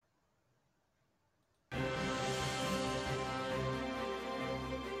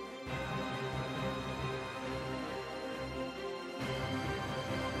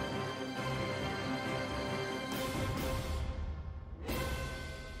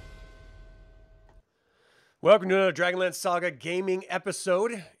Welcome to another Dragonlance Saga gaming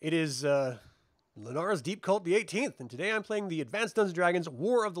episode. It is Lunara's Deep Cult the 18th, and today I'm playing the Advanced Dungeons & Dragons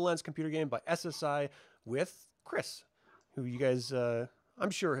War of the Lens computer game by SSI with Chris, who you guys, I'm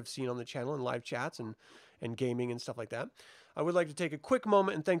sure, have seen on the channel in live chats and gaming and stuff like that. I would like to take a quick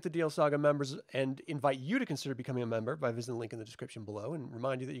moment and thank the DL Saga members and invite you to consider becoming a member by visiting the link in the description below and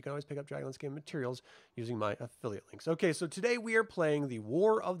remind you that you can always pick up Dragonlance game materials using my affiliate links. Okay, so today we are playing the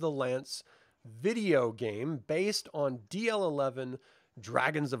War of the Lance video game based on DL11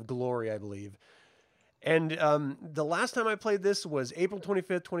 Dragons of Glory, I believe. And the last time I played this was April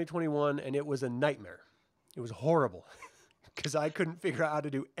 25th, 2021, and it was a nightmare. It was horrible because I couldn't figure out how to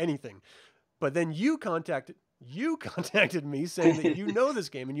do anything. But then you contacted me saying that you know this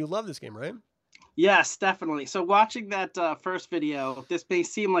game and you love this game, right? Yes, definitely. So watching that first video, this may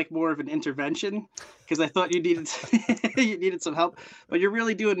seem like more of an intervention because I thought you needed you needed some help, but you're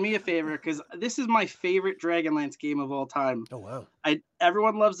really doing me a favor because this is my favorite Dragonlance game of all time. Oh, wow.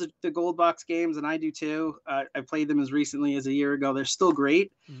 Everyone loves the gold box games, and I do too. I played them as recently as a year ago. They're still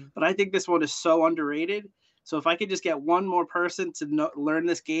great, but I think this one is so underrated. So if I could just get one more person to learn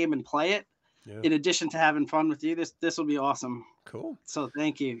this game and play it, in addition to having fun with you, this will be awesome. Cool. So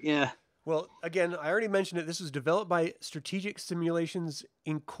thank you. Yeah. Well, again, I already mentioned it. This was developed by Strategic Simulations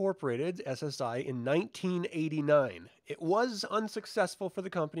Incorporated, SSI, in 1989. It was unsuccessful for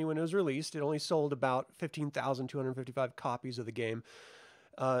the company when it was released. It only sold about 15,255 copies of the game.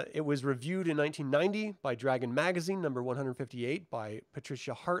 It was reviewed in 1990 by Dragon Magazine, number 158, by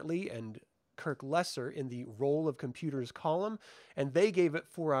Patricia Hartley and Kirk Lesser in the Role of Computers column, and they gave it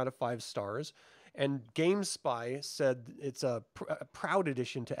 4 out of 5 stars. And GameSpy said it's a proud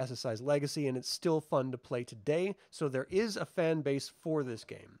addition to SSI's legacy, and it's still fun to play today. So there is a fan base for this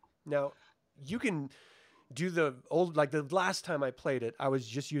game. Now, you can do the old, like the last time I played it, I was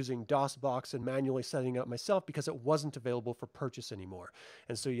just using DOSBox and manually setting it up myself because it wasn't available for purchase anymore.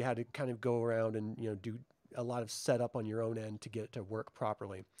 And so you had to kind of go around and, do a lot of setup on your own end to get it to work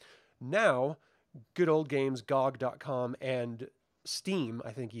properly. Now, good old games, GOG.com and Steam,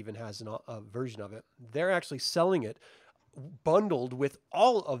 I think, even has a version of it. They're actually selling it bundled with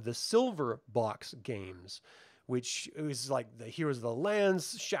all of the silver box games, which is like the Heroes of the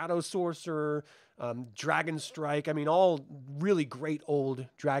Lands, Shadow Sorcerer, Dragon Strike. I mean, all really great old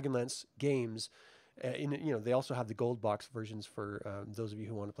Dragonlance games. They also have the gold box versions for those of you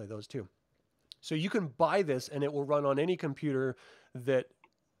who want to play those too. So you can buy this, and it will run on any computer that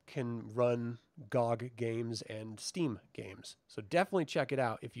can run GOG games and Steam games. So definitely check it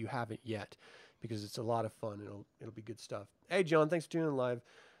out if you haven't yet, because it's a lot of fun. It'll be good stuff. Hey, John, thanks for tuning in live.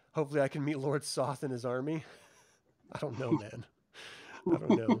 Hopefully I can meet Lord Soth and his army. I don't know, man. I don't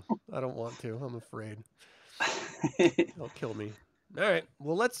know. I don't want to. I'm afraid. They'll kill me. All right.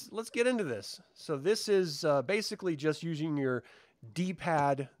 Well, let's get into this. So this is basically just using your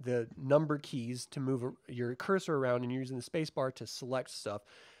D-pad, the number keys to move your cursor around, and you're using the space bar to select stuff.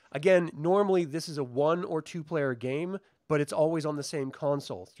 Again, normally this is a 1 or 2 player game, but it's always on the same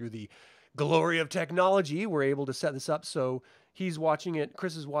console. Through the glory of technology, we're able to set this up so he's watching it,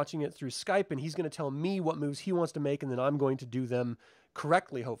 Chris is watching it through Skype, and he's going to tell me what moves he wants to make, and then I'm going to do them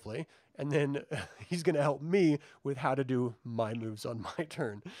correctly, hopefully. And then he's going to help me with how to do my moves on my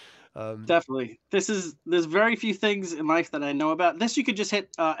turn. Definitely. There's very few things in life that I know about. This you could just hit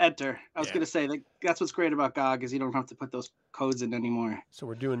enter. I was going to say that's what's great about GOG is you don't have to put those codes in anymore. So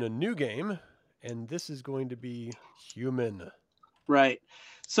we're doing a new game, and this is going to be human. Right.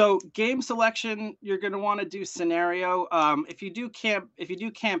 So game selection, you're going to want to do scenario. If you do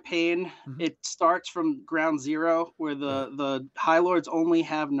campaign, it starts from ground zero, where the High Lords only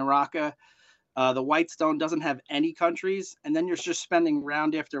have Naraka. The Whitestone doesn't have any countries, and then you're just spending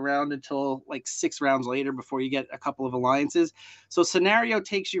round after round until like 6 rounds later before you get a couple of alliances. So scenario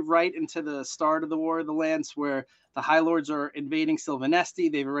takes you right into the start of the War of the Lance, where the High Lords are invading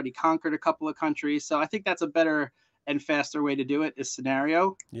Sylvanesti. They've already conquered a couple of countries. So I think that's a better and faster way to do it is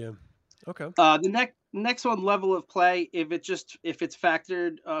scenario. Yeah. Okay. The next one, level of play, if it's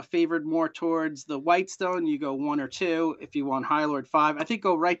factored favored more towards the Whitestone, you go 1 or 2. If you want High Lord 5, I think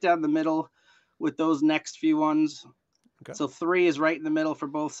go right down the middle with those next few ones. Okay. So 3 is right in the middle for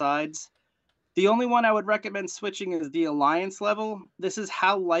both sides. The only one I would recommend switching is the alliance level. This is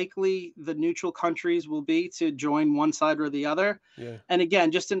how likely the neutral countries will be to join one side or the other. Yeah. And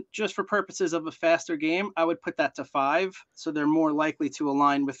again, just for purposes of a faster game, I would put that to 5, so they're more likely to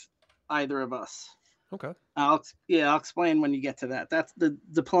align with either of us. Okay. I'll explain when you get to that. That's the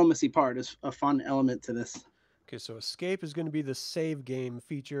diplomacy part is a fun element to this. Okay, so escape is going to be the save game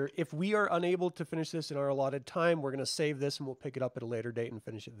feature. If we are unable to finish this in our allotted time, we're going to save this and we'll pick it up at a later date and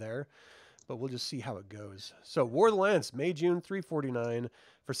finish it there. But we'll just see how it goes. So, War of the Lance, May, June 349.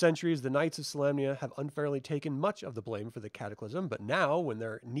 For centuries, the Knights of Solamnia have unfairly taken much of the blame for the cataclysm, but now, when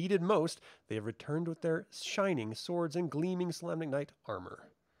they're needed most, they have returned with their shining swords and gleaming Solamnic Knight armor.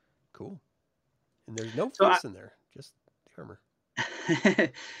 Cool. And there's no face in there, just the armor.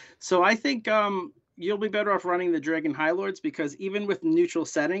 So I think you'll be better off running the Dragon High Lords, because even with neutral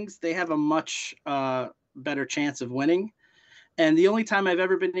settings, they have a much better chance of winning. And the only time I've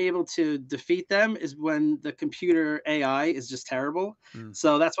ever been able to defeat them is when the computer AI is just terrible.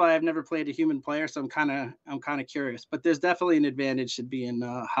 So that's why I've never played a human player. So I'm kind of curious. But there's definitely an advantage to being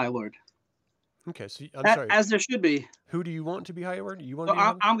High Lord. Okay, so I'm sorry. As there should be. Who do you want to be High Lord? You want So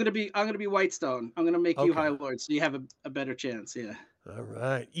to be I'm gonna be Whitestone. I'm gonna make you High Lord, so you have a better chance. Yeah. All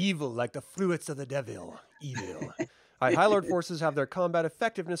right. Evil, like the fruits of the devil. Evil. All right. High Lord forces have their combat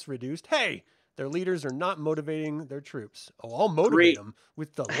effectiveness reduced. Hey, their leaders are not motivating their troops. Oh, I'll motivate them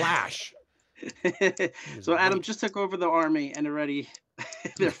with the lash. So Adam just took over the army and already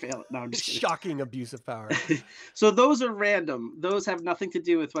they're failing. No, I'm just kidding. Shocking abuse of power. So those are random. Those have nothing to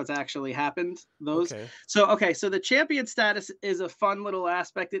do with what's actually happened. Those. Okay. So the champion status is a fun little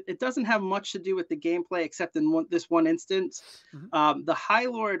aspect. It doesn't have much to do with the gameplay except in this one instance. The High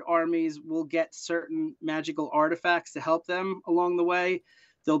Lord armies will get certain magical artifacts to help them along the way.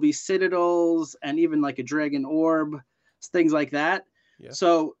 There'll be citadels and even like a dragon orb, things like that. Yeah.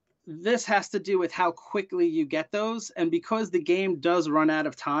 So this has to do with how quickly you get those. And because the game does run out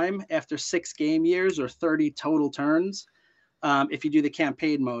of time after 6 game years or 30 total turns, if you do the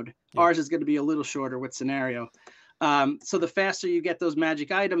campaign mode, ours is going to be a little shorter with scenario. So the faster you get those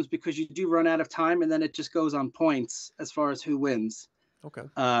magic items, because you do run out of time, and then it just goes on points as far as who wins. Okay.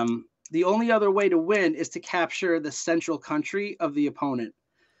 The only other way to win is to capture the central country of the opponent.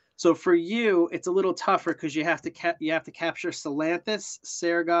 So for you, it's a little tougher because you have to capture Salanthus,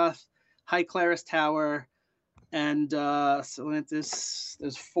 Sargoth, High Claris Tower, and Salanthus.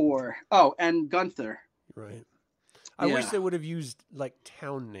 There's 4. Oh, and Gunther. Right. I wish they would have used like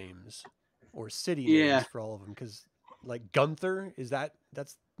town names or city names for all of them, because like Gunther,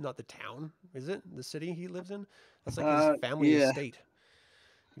 that's not the town, is it? The city he lives in? That's like his family estate.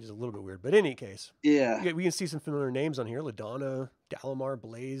 Which is a little bit weird, but in any case, we can see some familiar names on here: Ladonna, Dalamar,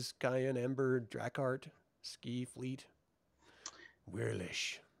 Blaze, Cayenne, Ember, Drakkart, Ski, Fleet,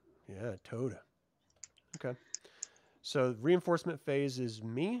 Wirlish, Toad. Okay, so reinforcement phase is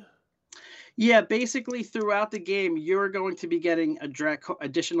me. Yeah, basically throughout the game, you're going to be getting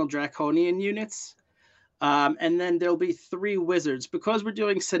additional Draconian units. And then there'll be 3 wizards. Because we're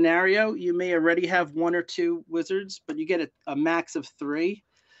doing scenario, you may already have 1 or 2 wizards, but you get a max of 3.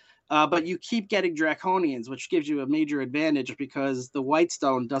 But you keep getting Draconians, which gives you a major advantage because the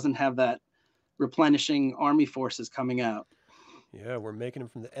Whitestone doesn't have that replenishing army forces coming out. Yeah, we're making them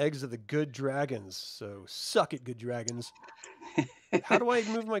from the eggs of the good dragons. So suck it, good dragons. How do I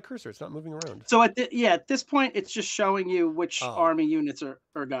move my cursor? It's not moving around. So at this point, it's just showing you which army units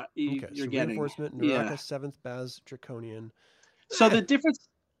you're getting. Reinforcement, Naraka, 7th Baz, Draconian. So the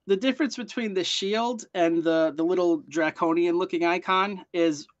difference between the shield and the little Draconian looking icon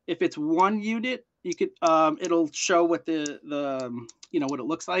is if it's 1 unit, you could it'll show what the what it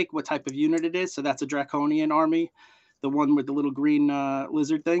looks like, what type of unit it is. So that's a Draconian army, the one with the little green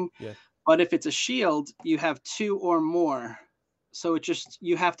lizard thing. Yeah. But if it's a shield, you have 2 or more. So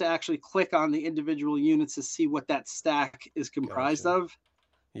you have to actually click on the individual units to see what that stack is comprised of.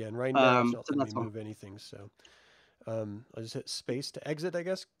 Yeah, and right now it's not letting me move anything. So I'll just hit space to exit, I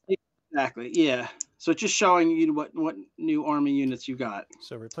guess. Exactly. Yeah. So it's just showing you what new army units you got.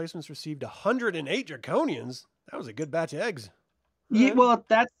 So replacements received 108 Draconians. That was a good batch of eggs. Yeah. Well,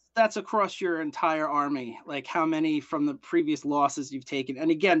 that's across your entire army. Like how many from the previous losses you've taken.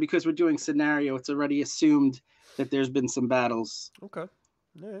 And again, because we're doing scenario, it's already assumed that there's been some battles. Okay. All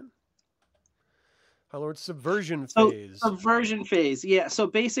right. High Lord subversion phase. Subversion phase. Yeah. So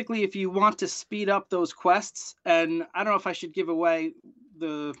basically, if you want to speed up those quests, and I don't know if I should give away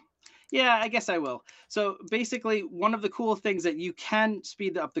I guess I will. So basically, one of the cool things that you can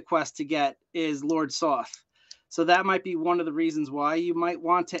speed up the quest to get is Lord Soth. So that might be one of the reasons why you might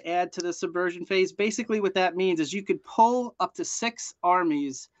want to add to the subversion phase. Basically, what that means is you could pull up to 6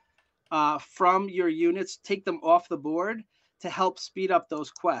 armies from your units, take them off the board to help speed up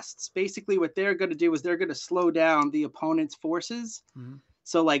those quests. Basically, what they're going to do is they're going to slow down the opponent's forces. Mm-hmm.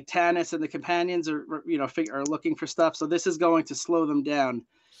 So like Tanis and the companions are looking for stuff. So this is going to slow them down.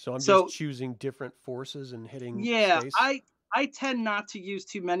 So I'm just choosing different forces and hitting space? I tend not to use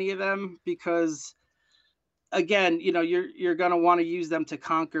too many of them because again, you're going to want to use them to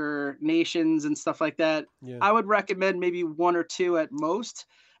conquer nations and stuff like that. Yeah. I would recommend maybe one or two at most.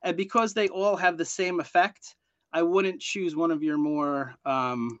 And because they all have the same effect, I wouldn't choose one of your more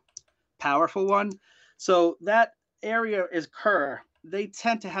powerful one. So that area is Kerr. They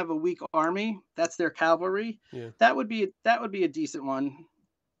tend to have a weak army. That's their cavalry. Yeah. That would be a decent one.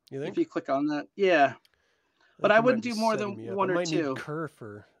 You think? If you click on that. Yeah. But I wouldn't do more than one or two. I might need Kerr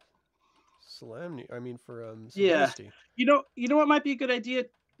for Solemnity. I mean, for yeah. Solemnity. You know what might be a good idea?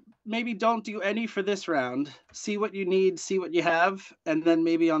 Maybe don't do any for this round. See what you need, see what you have, and then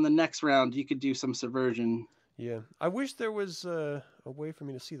maybe on the next round you could do some subversion. Yeah. I wish there was a way for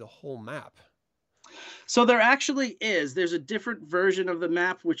me to see the whole map. So there actually is. There's a different version of the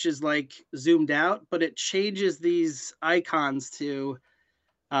map which is like zoomed out, but it changes these icons to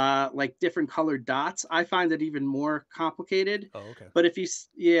like different colored dots. I find it even more complicated. Oh, okay. But if you,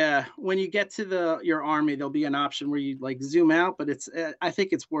 when you get to your army, there'll be an option where you like zoom out, but I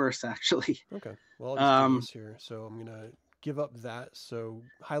think it's worse actually. Okay. Well, I'll just do this here. So I'm gonna give up that. So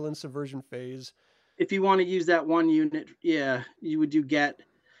Highland Subversion Phase. If you want to use that one unit, you would do get.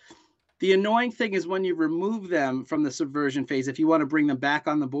 The annoying thing is when you remove them from the subversion phase, if you want to bring them back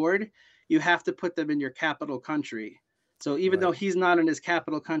on the board, you have to put them in your capital country. So even though he's not in his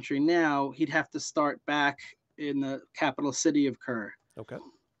capital country now, he'd have to start back in the capital city of Kerr. Okay.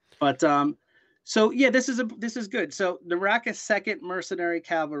 But so yeah, this is good. So Naraka's 2nd Mercenary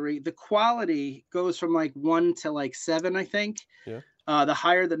Cavalry, the quality goes from like 1 to like 7, I think. Yeah. The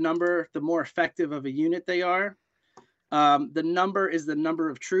higher the number, the more effective of a unit they are. The number is the number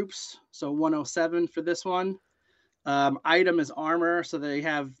of troops. So 107 for this one. Item is armor. So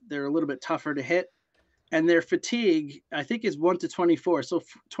they're a little bit tougher to hit. And their fatigue, I think, is 1 to 24. So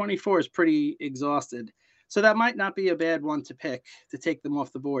 24 is pretty exhausted. So that might not be a bad one to pick to take them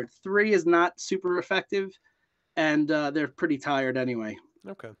off the board. 3 is not super effective. And they're pretty tired anyway.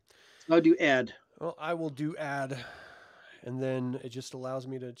 Okay. So I'll do add. Well, I will do add. And then it just allows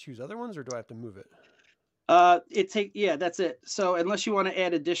me to choose other ones, or do I have to move it? That's it. So unless you want to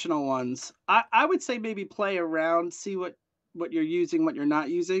add additional ones, I would say maybe play around, see what you're using, what you're not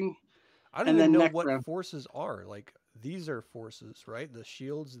using. I don't even know what forces are. Like, these are forces, right? The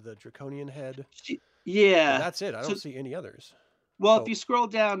shields, the draconian head. Yeah. But that's it. I don't see any others. Well, if you scroll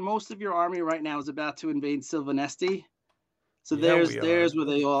down, most of your army right now is about to invade Sylvanesti. So there's where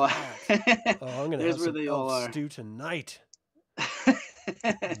they all are. I'm gonna have some elf stew tonight.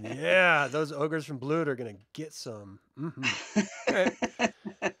 Yeah, those ogres from Blood are gonna get some. Okay.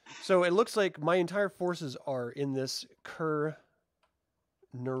 So it looks like my entire forces are in this Kerr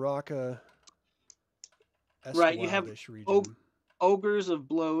Naraka. Right, you have region. Ogres of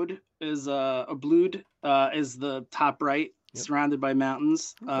Blood is Blood is the top right, surrounded by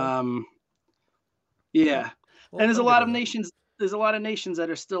mountains. Okay. Yeah, well, and there's a lot of nations. There's a lot of nations that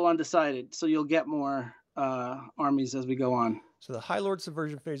are still undecided, so you'll get more armies as we go on. So the High Lord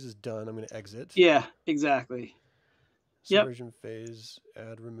Subversion Phase is done. I'm going to exit. Yeah, exactly. Subversion Phase,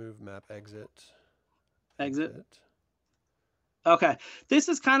 add, remove, map, exit. Exit. Okay, this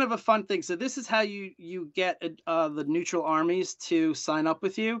is kind of a fun thing. So this is how you get the neutral armies to sign up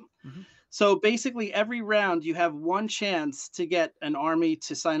with you. Mm-hmm. So basically, every round you have one chance to get an army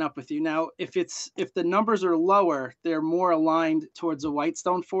to sign up with you. Now, if the numbers are lower, they're more aligned towards the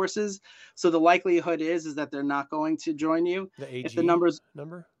Whitestone forces. So the likelihood is that they're not going to join you. The AG if the numbers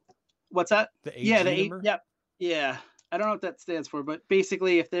number. What's that? The AG number? Yeah. I don't know what that stands for, but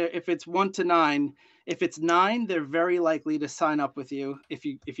basically, if it's 1 to 9, if it's 9, they're very likely to sign up with you if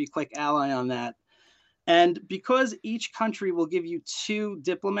you click ally on that. And because each country will give you 2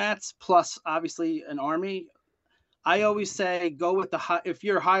 diplomats plus obviously an army, I always say go with if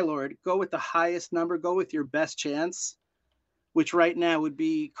you're a High Lord, go with the highest number, go with your best chance, which right now would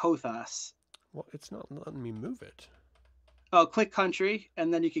be Kothas. Well, it's not letting me move it. Oh, click country,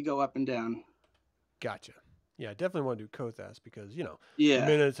 and then you could go up and down. Gotcha. Yeah, I definitely want to do Kothas because, yeah.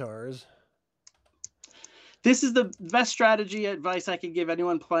 Minotaurs. This is the best strategy advice I can give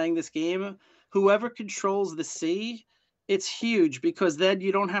anyone playing this game. Whoever controls the sea, it's huge because then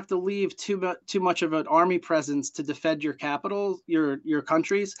you don't have to leave too much of an army presence to defend your capital, your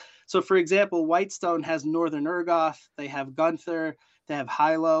countries. So, for example, Whitestone has Northern Urgoth, they have Gunther, they have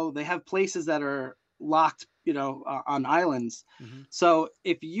Hilo, they have places that are locked, on islands. Mm-hmm. So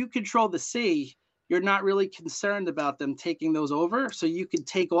if you control the sea, you're not really concerned about them taking those over. So you could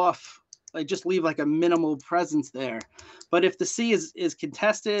take off, like just leave like a minimal presence there. But if the sea is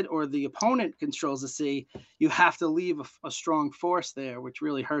contested or the opponent controls the sea, you have to leave a strong force there, which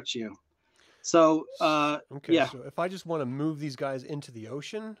really hurts you. So, okay, yeah. So if I just want to move these guys into the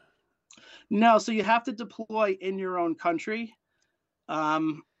ocean, No, so you have to deploy in your own country.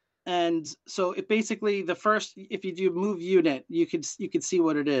 And so it basically the first, if you do move unit, you could see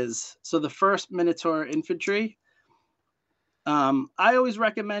what it is. So the first Minotaur infantry, I always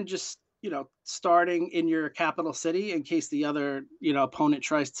recommend just starting in your capital city in case the other opponent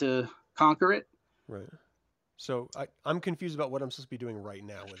tries to conquer it. Right. So I'm confused about what I'm supposed to be doing right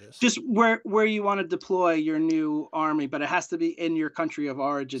now with this. Just where you want to deploy your new army, but it has to be in your country of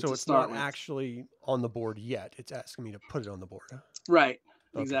origin So to it's start not with. actually on the board yet. It's asking me to put it on the board. Right.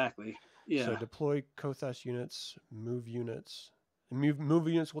 Okay. Exactly. Yeah. So deploy Kothas units, move units. Move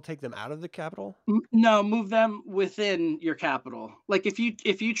units will take them out of the capital? No, move them within your capital. Like if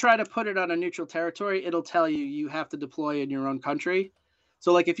you try to put it on a neutral territory, it'll tell you have to deploy in your own country.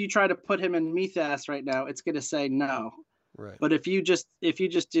 So like if you try to put him in Mythas right now, it's going to say no. Right. But if you just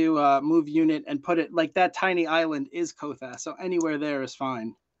do move unit and put it like that tiny island is Kothas, so anywhere there is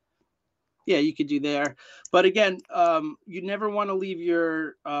fine. Yeah, you could do there. But again, you never want to leave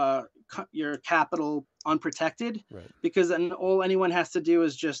your capital unprotected, Right. because then all anyone has to do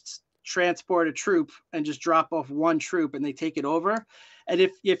is just transport a troop and just drop off one troop and they take it over. And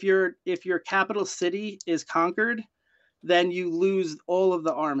if your capital city is conquered, then you lose all of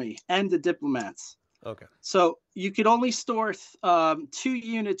the army and the diplomats. Okay. So you could only store 2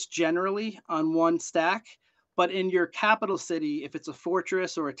 units generally on one stack, but in your capital city, if it's a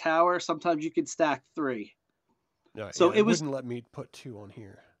fortress or a tower, sometimes you could stack 3. Right, So yeah, it was. wouldn't let me put 2 on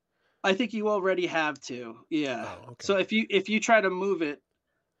here. I think you already have 2. Yeah. Oh, okay. So if you try to move it,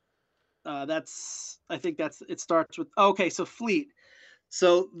 it starts with okay. So fleet.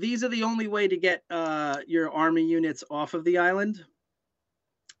 So these are the only way to get your army units off of the island.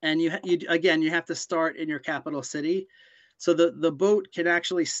 And you have to start in your capital city. So the boat can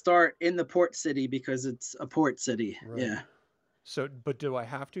actually start in the port city because it's a port city. Right. Yeah. So, but do I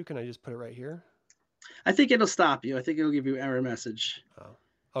have to? Can I just put it right here? I think it'll stop you. I think it'll give you an error message.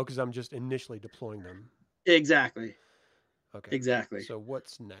 Oh, because I'm just initially deploying them. Exactly. Okay. Exactly. So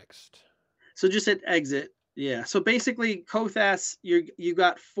what's next? So just hit exit. Yeah. So basically, Kothas, you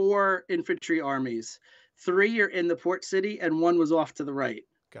got 4 infantry armies. 3 are in the port city, and 1 was off to the right.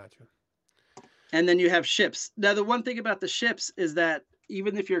 Gotcha. And then you have ships. Now, the one thing about the ships is that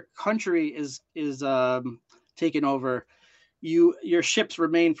even if your country is taken over, your ships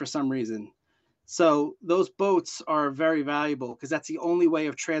remain for some reason. So those boats are very valuable because that's the only way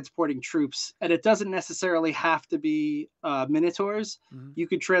of transporting troops. And it doesn't necessarily have to be Minotaurs. Mm-hmm. You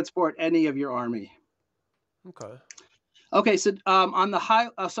could transport any of your army. Okay. Okay, so on the high,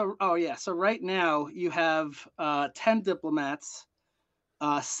 so right now you have 10 diplomats.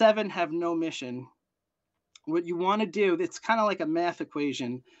 7 have no mission. What you want to do, it's kind of like a math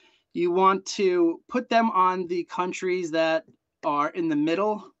equation. You want to put them on the countries that are in the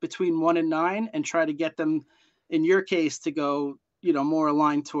middle between 1 and 9 and try to get them, in your case, to go, more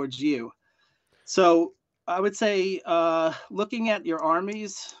aligned towards you. So I would say looking at your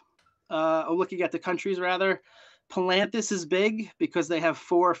armies, or looking at the countries rather, Palanthus is big because they have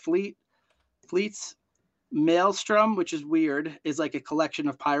 4 fleets. Maelstrom, which is weird, is like a collection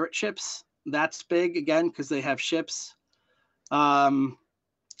of pirate ships. That's big again because they have ships. Throdel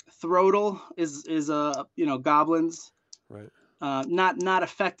is goblins. Right. Not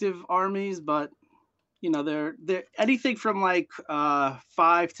effective armies, but they're anything from like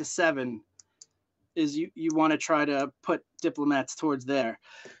 5 to 7 is you want to try to put diplomats towards there.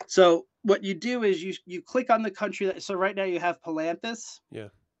 So what you do is you click on the country so right now you have Palanthus. Yeah.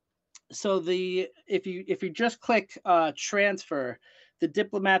 So if you just click transfer, the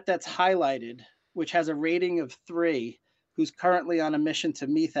diplomat that's highlighted, which has a rating of 3, who's currently on a mission to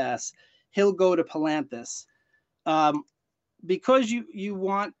Mythas, he'll go to Palanthus. Because you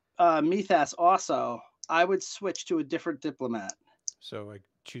want Mythas also, I would switch to a different diplomat. So I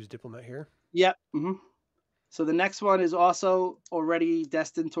choose diplomat here? Yep. Mm-hmm. So the next one is also already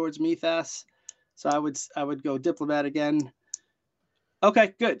destined towards Mythas. So I would go diplomat again.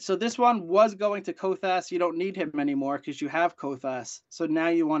 Okay, good. So this one was going to Kothas. You don't need him anymore because you have Kothas. So now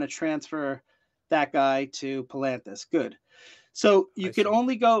you want to transfer that guy to Palanthus. Good. So you can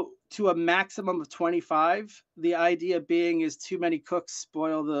only go to a maximum of 25. The idea being is too many cooks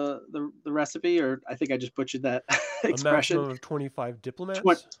spoil the recipe, or I think I just butchered that expression. A maximum of 25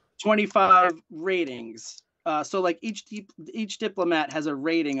 diplomats? 25 ratings. So like each diplomat has a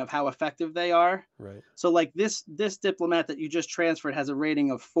rating of how effective they are. Right. So like this diplomat that you just transferred has a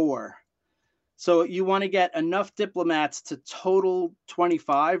rating of 4. So you want to get enough diplomats to total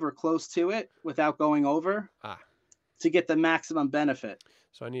 25 or close to it without going over to get the maximum benefit.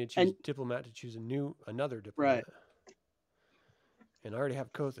 So I need to choose diplomat to choose another diplomat. Right. And I already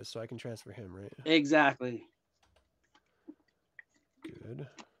have Kothis, so I can transfer him, right? Exactly. Good.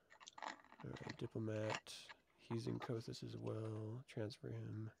 All right, diplomat. He's in Kothis as well. Transfer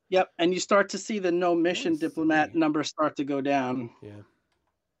him. Yep, and you start to see the no mission diplomat 3. number start to go down. Yeah.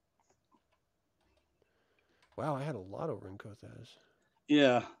 Wow, I had a lot over in Kothas.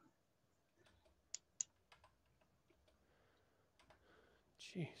 Yeah.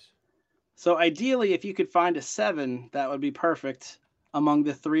 Jeez. So ideally, if you could find a 7, that would be perfect among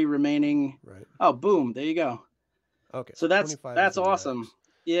the 3 remaining. Right. Oh, boom! There you go. Okay. So that's awesome. Max.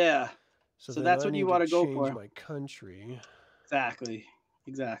 Yeah. So that's what you want to go for. Change my country. Exactly.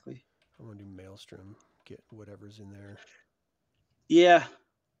 Exactly. I want to do Maelstrom. Get whatever's in there. Yeah.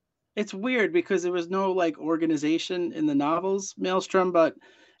 It's weird because there was no like organization in the novels, Maelstrom, but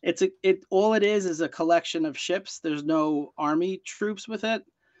all it is a collection of ships. There's no army troops with it,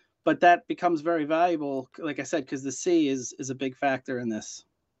 but that becomes very valuable, like I said, because the sea is a big factor in this.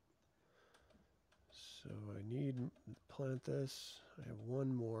 So I need to plant this. I have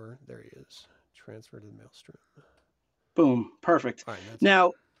one more. There he is. Transfer to the Maelstrom. Boom. Perfect. All right,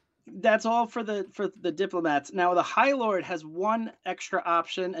 now, that's all for the diplomats. Now, the High Lord has one extra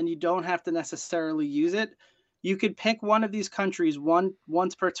option, and you don't have to necessarily use it. You could pick one of these countries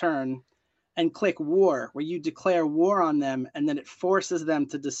once per turn and click war, where you declare war on them, and then it forces them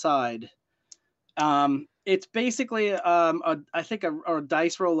to decide. It's basically, I think, a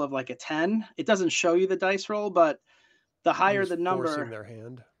dice roll of like a 10. It doesn't show you the dice roll, but the higher the number. Forcing their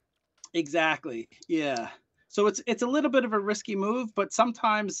hand. Exactly. Yeah. So it's a little bit of a risky move, but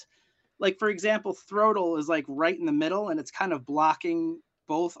sometimes, like for example, Throdal is like right in the middle, and it's kind of blocking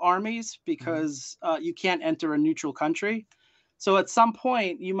both armies because you can't enter a neutral country. So at some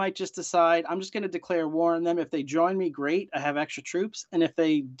point, you might just decide, I'm just going to declare war on them. If they join me, great, I have extra troops. And if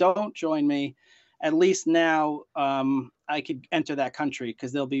they don't join me, at least now I could enter that country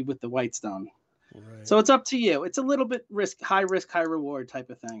because they'll be with the Whitestone. Right. So it's up to you. It's a little bit high risk, high reward type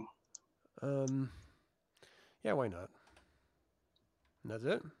of thing. Yeah, why not? And that's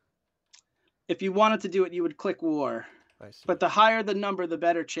it? If you wanted to do it, you would click war. I see. But the higher the number, the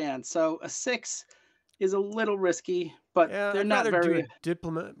better chance. So a 6 is a little risky, but yeah, they're I'd not rather very. do a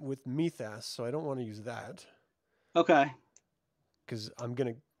diplomat with Mithas, so I don't want to use that. Okay. Because I'm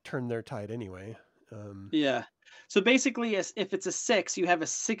gonna turn their tide anyway. Yeah. So basically, if it's a 6, you have a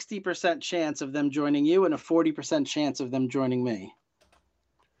 60% chance of them joining you and a 40% chance of them joining me.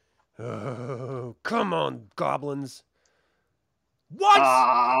 Oh, come on, goblins. What?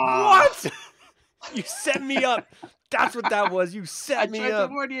 What? You set me up. That's what that was. You set me up. I tried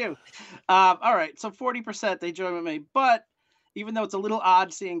to warn you. All right. So 40% they join with me. But even though it's a little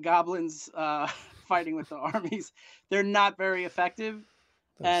odd seeing goblins fighting with the armies, they're not very effective.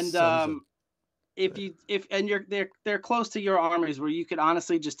 And they're close to your armies where you could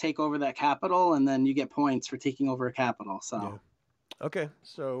honestly just take over that capital and then you get points for taking over a capital. So. Yeah. Okay,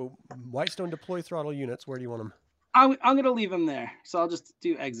 so Whitestone deploy throttle units. Where do you want them? I'm going to leave them there. So I'll just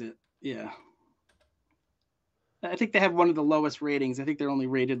do exit. Yeah. I think they have one of the lowest ratings. I think they're only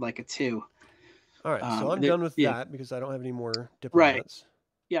rated like a 2. All right, so I'm done with that because I don't have any more diplomats. Right.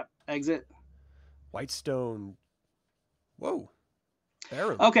 Yep, exit. Whitestone. Whoa.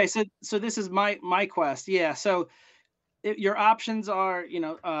 Baron. Okay, so this is my quest. Yeah, so your options are,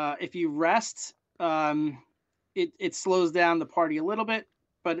 if you rest, it slows down the party a little bit,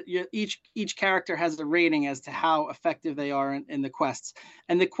 but each character has a rating as to how effective they are in the quests.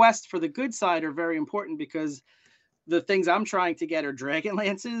 And the quests for the good side are very important because the things I'm trying to get are dragon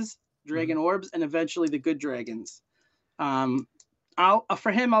lances, dragon orbs, and eventually the good dragons.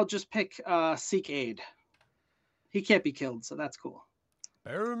 For him, I'll just pick Seek Aid. He can't be killed, so that's cool.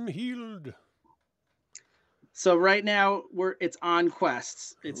 Baron healed. So right now it's on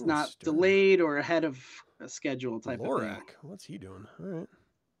quests. It's not delayed or ahead of a schedule type of thing. What's he doing? All right.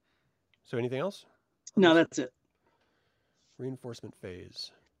 So anything else? No, that's it. Reinforcement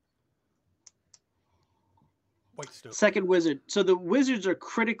phase. Whitestone. Second wizard. So the wizards are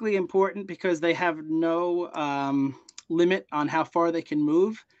critically important because they have no limit on how far they can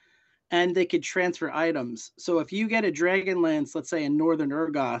move, and they could transfer items. So if you get a Dragonlance, let's say in Northern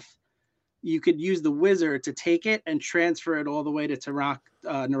Urgoth, you could use the wizard to take it and transfer it all the way to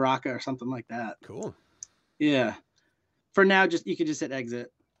Naraka or something like that. Cool. Yeah. For now, you could just hit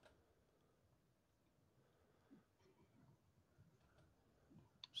exit.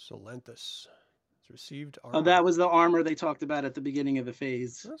 Solanthus. It's received armor. Oh, that was the armor they talked about at the beginning of the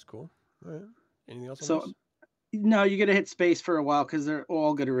phase. That's cool. All right. Anything else on this? No, you're going to hit space for a while because they're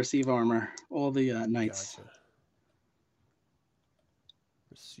all going to receive armor. All the knights. Gotcha.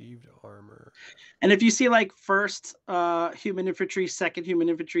 Received armor. And if you see like first human infantry, second human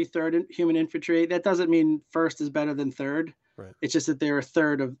infantry, third human infantry, that doesn't mean first is better than third. Right. It's just that they're a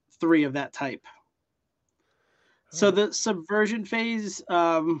third of 3 of that type. So the subversion phase,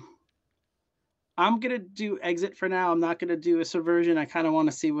 I'm going to do exit for now. I'm not going to do a subversion. I kind of want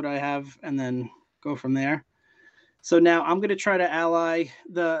to see what I have and then go from there. So now I'm going to try to ally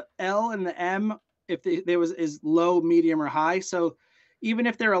the L and the M if there is low, medium, or high. So even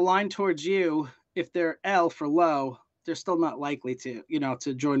if they're aligned towards you, if they're L for low, they're still not likely to,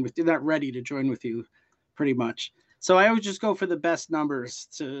 to join with you. They're not ready to join with you pretty much. So I always just go for the best numbers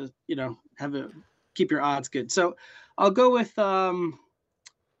to, keep your odds good. So I'll go with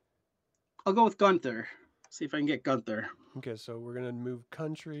Gunther. See if I can get Gunther. Okay, so we're gonna move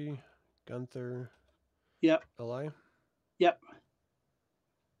country, Gunther. Yep. Ally. Yep.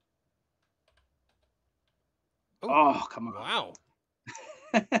 Oh, come on. Wow.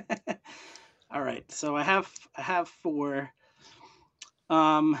 All right. So I have 4.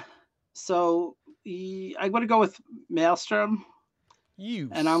 So I'm going to go with Maelstrom.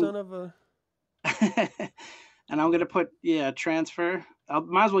 Son of a. And I'm going to put transfer. I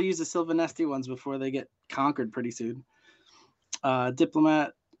might as well use the Sylvanesti ones before they get conquered pretty soon.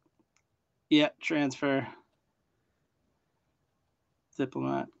 Diplomat. Yeah, transfer.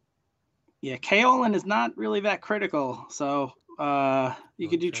 Diplomat. Yeah, Kaolin is not really that critical, so you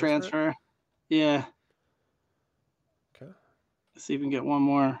could do transfer. Yeah. Okay. Let's see if we can get one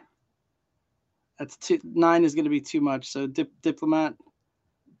more. That's 9 is going to be too much. So diplomat,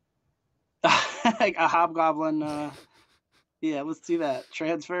 like a hobgoblin. Yeah, let's do that.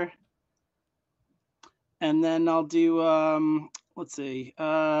 Transfer. And then I'll do. Let's see.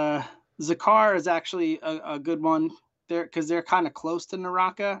 Zakar is actually a good one there because they're kind of close to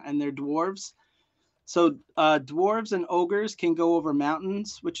Naraka and they're dwarves. So dwarves and ogres can go over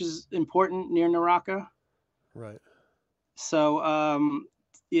mountains, which is important near Naraka. Right. So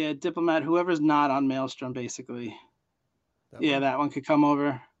diplomat, whoever's not on Maelstrom, basically. That one could come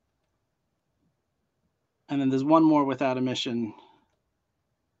over. And then there's one more without a mission.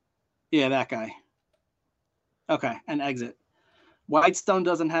 Yeah, that guy. Okay, and exit. Whitestone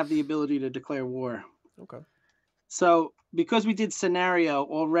doesn't have the ability to declare war. Okay. So because we did scenario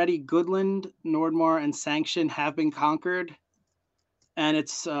already, Goodland, Nordmar, and Sanction have been conquered. And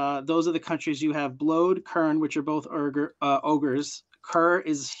it's those are the countries you have. Blode, Kern, which are both ogres. Kerr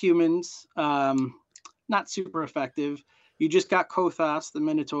is humans, not super effective. You just got Kothas, the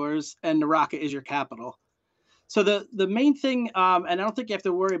Minotaurs, and Naraka is your capital. So the main thing, and I don't think you have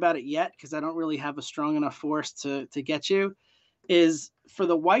to worry about it yet because I don't really have a strong enough force to get you, is for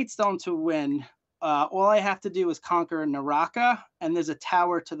the Whitestone to win, all I have to do is conquer Naraka, and there's a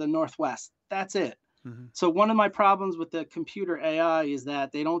tower to the northwest. That's it. Mm-hmm. So one of my problems with the computer AI is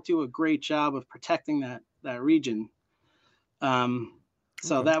that they don't do a great job of protecting that region.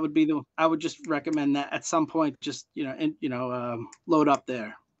 So that would be I would just recommend that at some point, just load up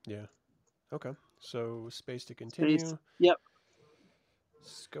there. Yeah. Okay. So space to continue. Space. Yep.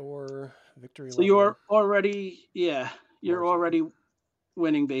 Score victory. So level. you're already already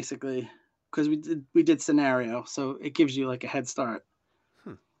winning basically because we did scenario, so it gives you like a head start.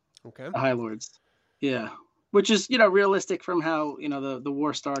 Okay. The High Lords. Yeah, which is realistic from how the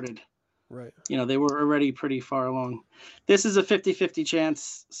war started. Right. They were already pretty far along. This is a 50-50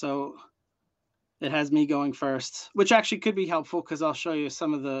 chance, so it has me going first, which actually could be helpful because I'll show you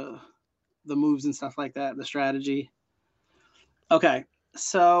some of the moves and stuff like that, the strategy. Okay,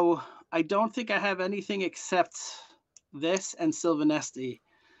 so I don't think I have anything except this and Sylvanesti.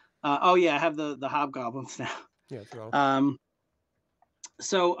 I have the hobgoblins now. Yeah. Throw.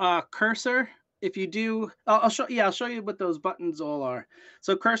 So cursor. If you do, I'll show you what those buttons all are.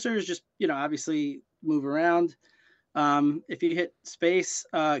 So cursor is just, obviously move around. If you hit space,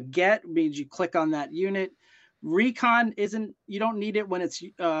 get means you click on that unit. Recon you don't need it when it's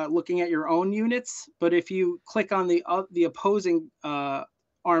looking at your own units, but if you click on the opposing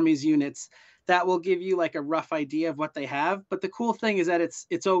army's units, that will give you like a rough idea of what they have. But the cool thing is that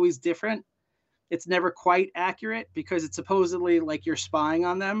it's always different. It's never quite accurate because it's supposedly like you're spying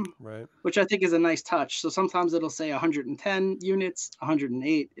on them, right? Which I think is a nice touch. So sometimes it'll say 110 units,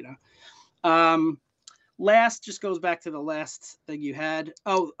 108. Last just goes back to the last thing you had.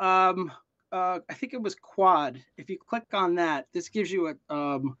 I think it was quad. If you click on that, this gives you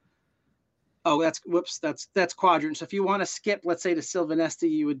that's quadrant. So if you want to skip, let's say to Sylvanesti,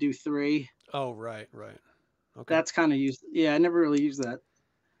 you would do 3. Oh, right. Okay. That's kind of used. Yeah, I never really used that.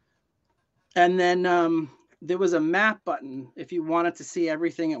 And then there was a map button if you wanted to see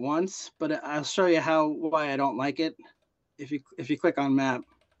everything at once, but I'll show you why I don't like it. if you click on map.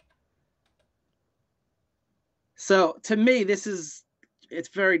 So to me, it's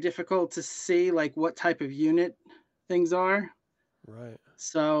very difficult to see like what type of unit things are. Right.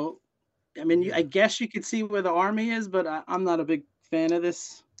 So, I mean, Yeah. I guess you could see where the army is, but I'm not a big fan of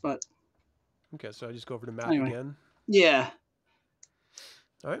this. But Okay, so I just go over to map anyway, again. yeah.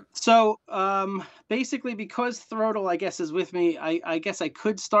 All right. So basically, because Throttle, I guess, is with me, I guess I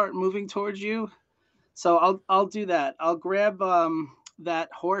could start moving towards you. So I'll do that. I'll grab that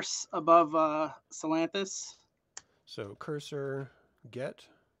horse above Salanthus. So cursor, get.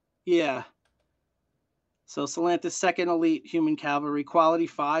 Yeah. So Salanthus, second elite human cavalry, quality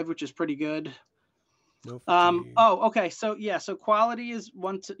 5, which is pretty good. No fatigue. Oh, okay. So yeah, so quality is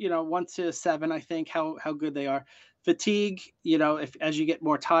 1 to 7, I think, how good they are. Fatigue, if as you get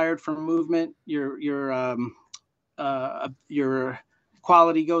more tired from movement, your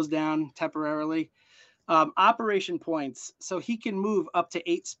quality goes down temporarily. Operation points. So he can move up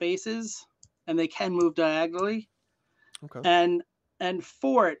to 8 spaces, and they can move diagonally. Okay. And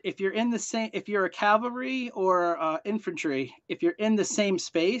fort, if you're a cavalry or infantry, if you're in the same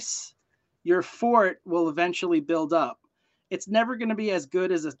space, your fort will eventually build up. It's never going to be as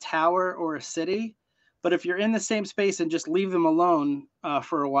good as a tower or a city, but if you're in the same space and just leave them alone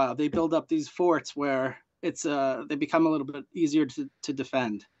for a while, they build up these forts where they become a little bit easier to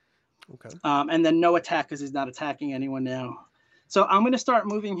defend. Okay. And then no attack because he's not attacking anyone now. So I'm going to start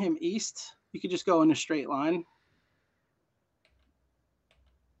moving him east. You could just go in a straight line.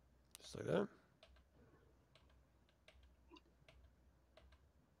 Just like that.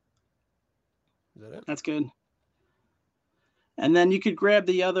 Is that it? That's good. And then you could grab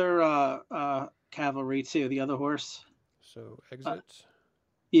the other cavalry too, the other horse. So exit.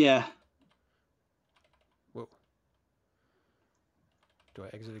 Yeah. Whoa. Do I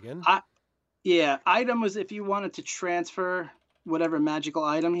exit again? Yeah. Item was if you wanted to transfer whatever magical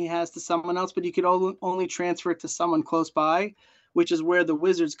item he has to someone else, but you could only transfer it to someone close by, which is where the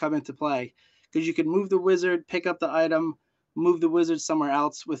wizards come into play. Because you can move the wizard, pick up the item, move the wizard somewhere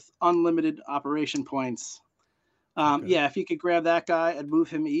else with unlimited operation points. Okay. Yeah, if you could grab that guy and move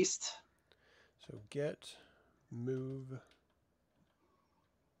him east. So get, move.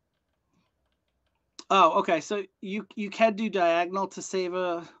 Oh, okay. So you can do diagonal to save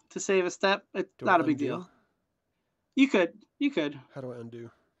a step. It's not a big deal. You could. How do I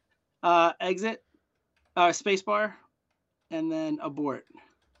undo? Exit, spacebar, and then abort.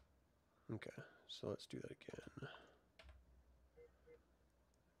 Okay, so let's do that again.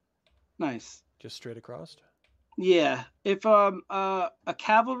 Nice. Just straight across? Yeah. If a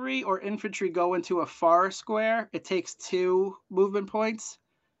cavalry or infantry go into a far square, it takes 2 movement points.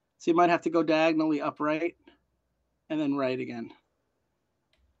 So you might have to go diagonally upright and then right again.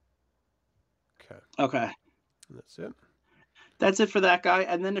 Okay. And that's it. That's it for that guy.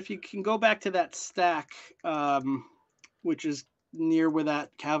 And then if you can go back to that stack, which is near where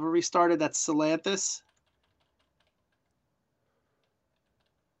that cavalry started, that's Salanthus.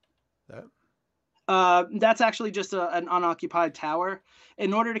 That's actually just an unoccupied tower.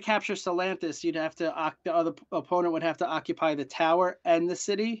 In order to capture Salanthus, the other opponent would have to occupy the tower and the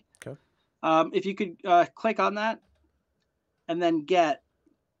city. Okay. If you could click on that and then get.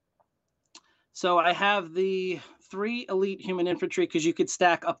 So I have the 3 elite human infantry because you could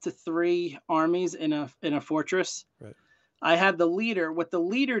stack up to 3 armies in a fortress. Right. I have the leader. What the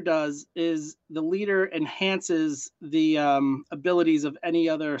leader does is the leader enhances the abilities of any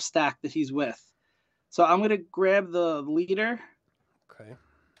other stack that he's with. So I'm going to grab the leader. Okay.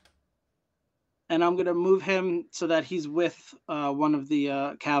 And I'm going to move him so that he's with one of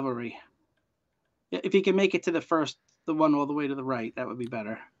the cavalry. If he can make it to the one all the way to the right, that would be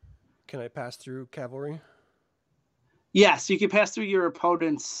better. Can I pass through cavalry? Yes, you can pass through your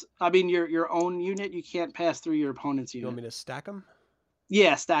opponent's. I mean, your own unit. You can't pass through your opponent's unit. You want me to stack them?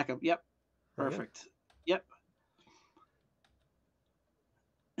 Yeah, stack them. Yep. Perfect. Yep.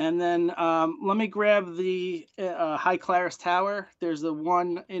 And then let me grab the High Claris Tower. There's the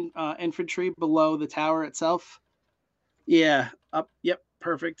one infantry below the tower itself. Yeah. Up. Yep.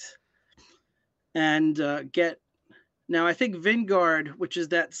 Perfect. And get. Now, I think Vingard, which is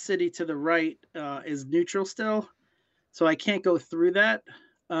that city to the right, is neutral still. So I can't go through that.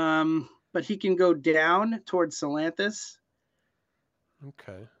 But he can go down towards Salanthus.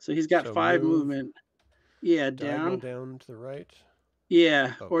 Okay. So he's got 5 movement. Yeah, down to the right.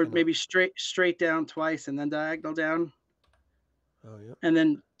 Yeah, or maybe straight down twice and then diagonal down. Oh, yeah. And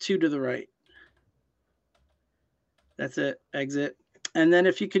then 2 to the right. That's it. Exit. And then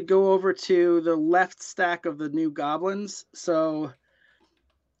if you could go over to the left stack of the new goblins. So,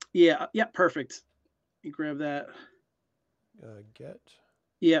 yeah, perfect. You grab that. Get.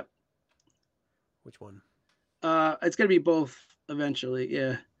 Yep. Which one? It's gonna be both eventually.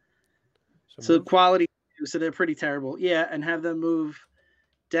 Yeah. So So quality. So they're pretty terrible. Yeah, and have them move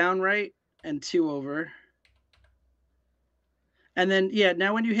down right and 2 over. And then yeah,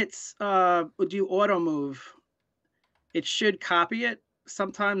 now when you hit do auto move, it should copy it.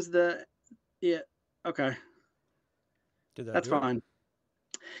 Sometimes yeah, okay. did that That's do it? fine.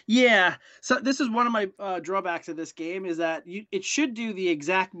 Yeah. So this is one of my drawbacks of this game is that it should do the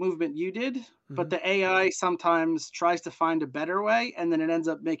exact movement you did, but the AI sometimes tries to find a better way and then it ends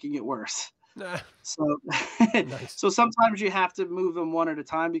up making it worse. Nah. So Nice. so sometimes you have to move them one at a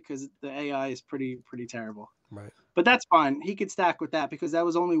time because the AI is pretty terrible. Right. But that's fine. He could stack with that because that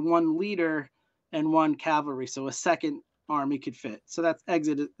was only 1 leader and 1 cavalry, so a second army could fit. So that's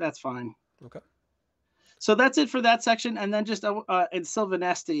exit. That's fine. Okay. So that's it for that section, and then just in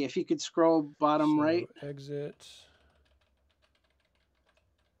Sylvanesti, if you could scroll bottom So right. exit.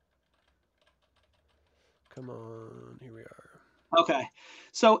 Come on, here we are. Okay,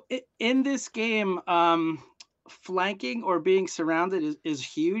 so in this game, flanking or being surrounded is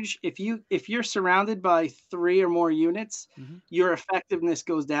huge. If you're surrounded by 3 or more units, your effectiveness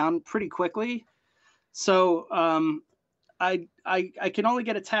goes down pretty quickly. So I can only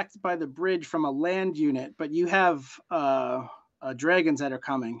get attacked by the bridge from a land unit, but you have dragons that are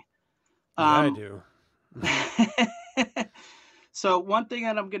coming. Yeah, I do. So one thing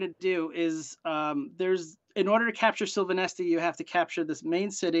that I'm going to do is in order to capture Sylvanesti, you have to capture this main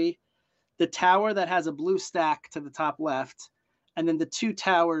city, the tower that has a blue stack to the top left, and then the 2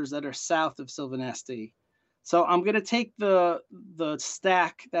 towers that are south of Sylvanesti. So I'm going to take the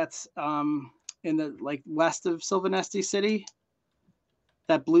stack that's in the west of Sylvanesti City,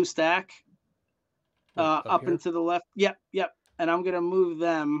 that blue stack, up and to the left. Yep. And I'm going to move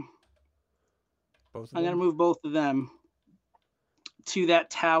them. I'm going to move both of them to that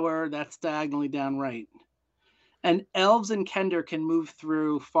tower that's diagonally down right. And elves and Kender can move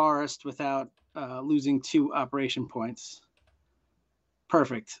through forest without losing 2 operation points.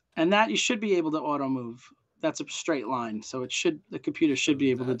 Perfect. And that you should be able to auto move. That's a straight line, so the computer should be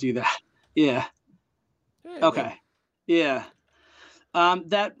able to do that. Yeah. Hey, okay. Wait. Yeah.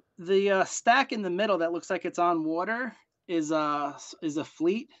 That the stack in the middle that looks like it's on water is a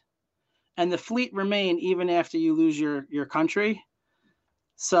fleet, and the fleet remain even after you lose your country.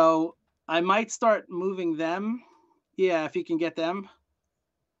 So I might start moving them. Yeah, if you can get them.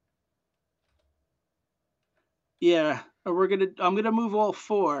 Yeah, I'm gonna move all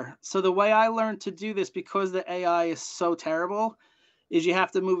 4. So the way I learned to do this, because the AI is so terrible, is you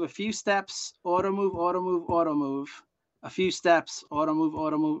have to move a few steps, auto move, auto move, auto move, a few steps, auto move,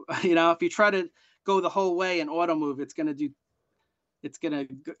 auto move. You know, if you try to go the whole way and auto move, it's gonna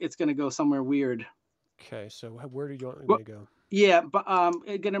go somewhere weird. Okay, so where do you want me to go? Yeah, but I'm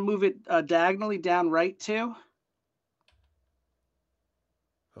gonna move it diagonally down right too.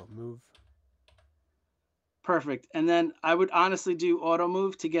 Oh, move. Perfect. And then I would honestly do auto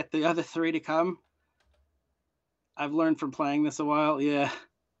move to get the other 3 to come. I've learned from playing this a while. Yeah.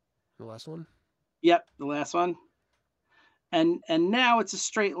 The last one? Yep, the last one. And now it's a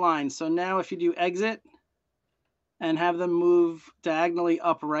straight line. So now if you do exit and have them move diagonally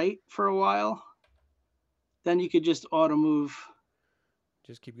upright for a while, then you could just auto move.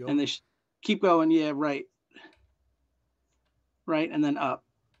 Just keep going. And they keep going. Yeah, right. Right, and then up.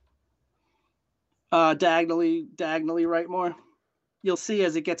 Diagonally right more. You'll see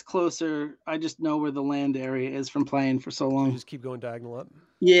as it gets closer, I just know where the land area is from playing for so long. So you just keep going diagonal up?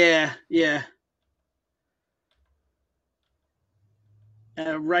 Yeah.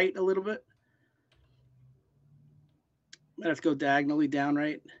 Right a little bit. Let's go diagonally down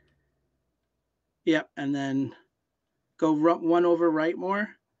right. Yep, and then go 1 over right more.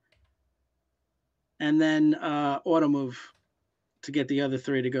 And then auto move to get the other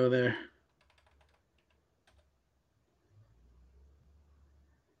 3 to go there.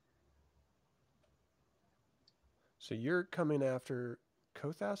 So you're coming after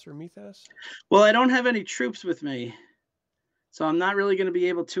Kothas or Mythas? Well, I don't have any troops with me, so I'm not really going to be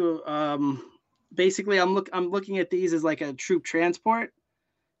able to. Basically, I'm looking at these as like a troop transport.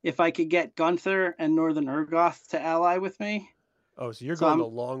 If I could get Gunther and Northern Urgoth to ally with me. Oh, so you're going the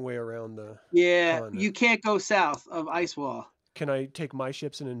long way around the. Yeah, continent. You can't go south of Icewall. Can I take my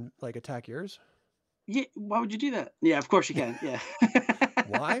ships and like attack yours? Yeah, why would you do that? Yeah, of course you can. Yeah.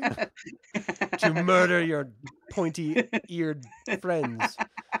 Why? To murder your pointy-eared friends.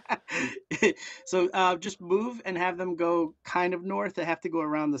 So just move and have them go kind of north. They have to go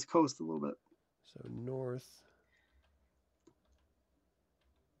around this coast a little bit. So north.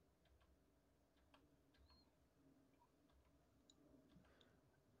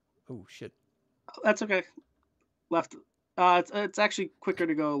 Oh shit. That's okay. Left. It's actually quicker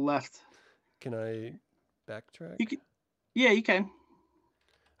to go left. Can I backtrack? You can. Yeah, you can.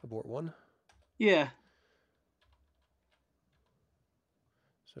 Abort one. Yeah.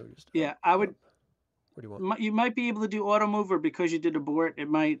 So just Yeah. up, I up. would. What do you want? You might be able to do auto mover because you did abort. You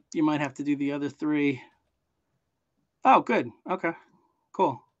might have to do the other three. Oh, good. Okay.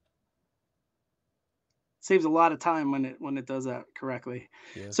 Cool. Saves a lot of time when it does that correctly.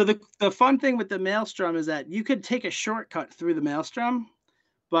 Yeah. So the fun thing with the Maelstrom is that you could take a shortcut through the Maelstrom,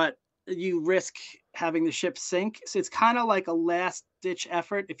 but you risk having the ship sink. So it's kind of like a last ditch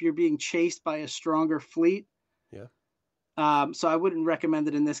effort if you're being chased by a stronger fleet. Yeah. So I wouldn't recommend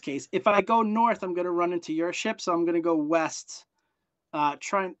it in this case. If I go north, I'm going to run into your ship, so I'm going to go west.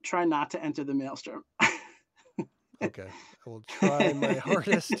 Try not to enter the Maelstrom. Okay. I will try my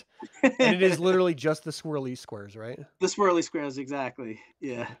hardest. And it is literally just the swirly squares, right? The swirly squares, exactly.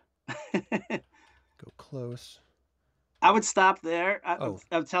 Yeah. Go close. I would stop there. Oh.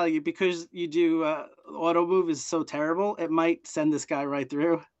 I'm telling you, because you do auto move is so terrible, it might send this guy right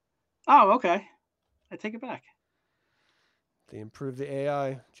through. Oh, okay. I take it back. They improved the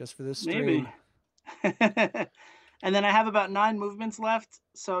AI just for this stream. Maybe. And then I have about 9 movements left,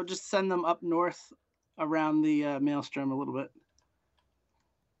 so just send them up north around the Maelstrom a little bit.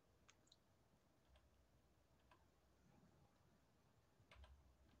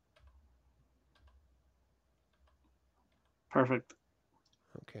 Perfect.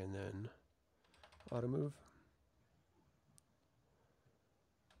 Okay, and then auto move.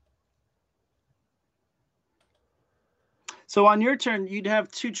 So on your turn, you'd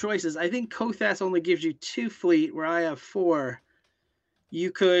have 2 choices. I think Kothas only gives you 2 fleet, where I have 4.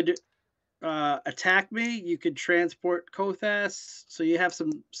 You could attack me. You could transport Kothas. So you have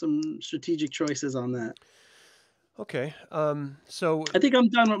some strategic choices on that. Okay. So I think I'm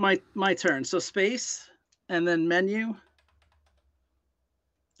done with my turn. So space, and then menu,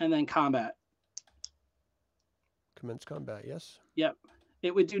 and then combat. Commence combat, yes? Yep.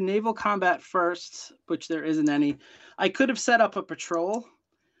 It would do naval combat first, which there isn't any. I could have set up a patrol.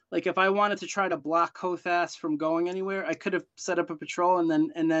 Like if I wanted to try to block Kothas from going anywhere, I could have set up a patrol,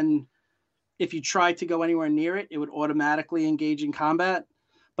 and then if you tried to go anywhere near it, it would automatically engage in combat.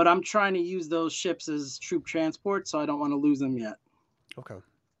 But I'm trying to use those ships as troop transport, so I don't want to lose them yet. Okay.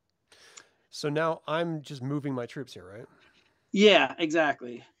 So now I'm just moving my troops here, right? Yeah,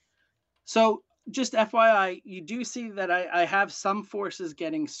 exactly. So just FYI, you do see that I have some forces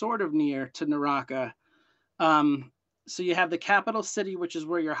getting sort of near to Naraka. So you have the capital city, which is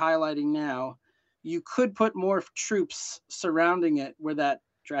where you're highlighting now. You could put more troops surrounding it where that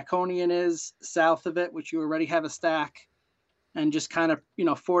Draconian is, south of it, which you already have a stack, and just kind of,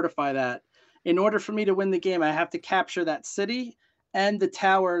 fortify that. In order for me to win the game, I have to capture that city and the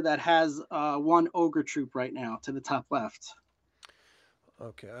tower that has 1 ogre troop right now to the top left.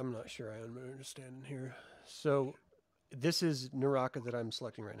 Okay, I'm not sure I understand here. So this is Naraka that I'm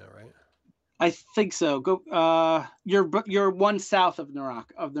selecting right now, right? I think so. Go. You're 1 south of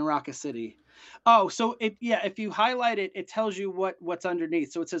Naraka City. Oh, so if you highlight it, it tells you what's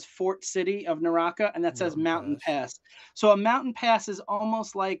underneath. So it says Fort City of Naraka, and that says Mountain Pass. So a mountain pass is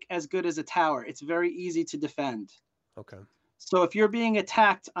almost like as good as a tower. It's very easy to defend. Okay. So if you're being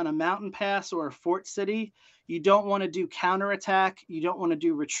attacked on a mountain pass or a fort city, you don't want to do counterattack. You don't want to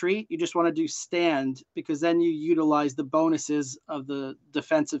do retreat. You just want to do stand, because then you utilize the bonuses of the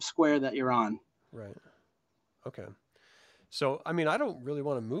defensive square that you're on. Right. Okay. So, I mean, I don't really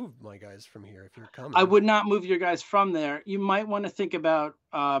want to move my guys from here if you're coming. I would not move your guys from there. You might want to think about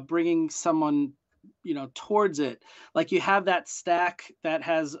bringing someone, towards it. Like you have that stack that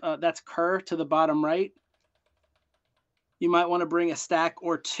has, that's Kerr to the bottom right. You might want to bring a stack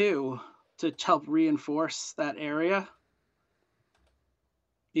or 2 to help reinforce that area.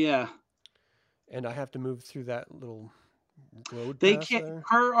 Yeah. And I have to move through that little road. They can't.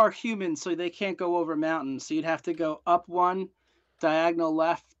 Kerr are humans, so they can't go over mountains. So you'd have to go up 1, diagonal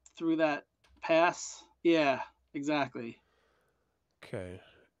left through that pass. Yeah, exactly. Okay.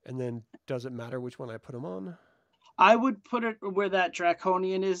 And then does it matter which one I put them on? I would put it where that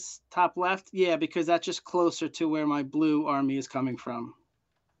Draconian is, top left. Yeah, because that's just closer to where my blue army is coming from.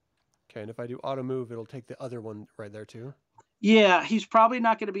 Okay, and if I do auto move, it'll take the other one right there too? Yeah, he's probably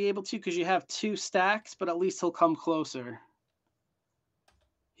not going to be able to because you have 2 stacks, but at least he'll come closer.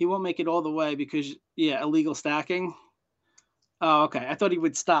 He won't make it all the way because, illegal stacking. Oh, okay. I thought he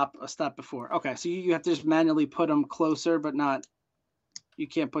would stop before. Okay, so you have to just manually put them closer, but not. You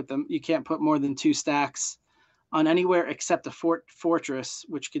can't put more than 2 stacks on anywhere except a fortress,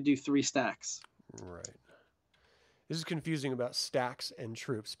 which could do 3 stacks. Right. This is confusing about stacks and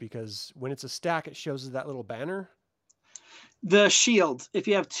troops because when it's a stack, it shows that little banner. The shield. If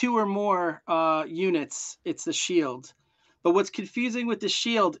you have 2 or more units, it's the shield. But what's confusing with the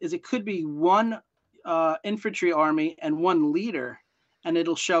shield is it could be 1 infantry army and 1 leader, and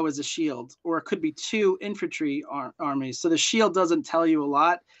it'll show as a shield, or it could be 2 infantry armies. So the shield doesn't tell you a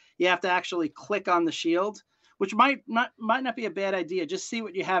lot. You have to actually click on the shield, which might not be a bad idea. Just see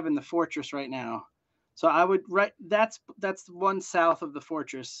what you have in the fortress right now. So I would that's one south of the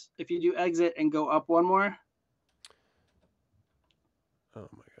fortress. If you do exit and go up 1 more. Oh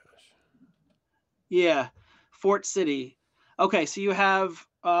my gosh. Yeah, Fort City. Okay, so you have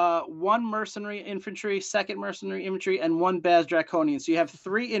 1 mercenary infantry, 2nd mercenary infantry, and 1 Baz Draconian. So you have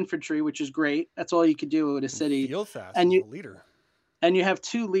 3 infantry, which is great. That's all you could do with a city. Fieldfast and is you the leader. And you have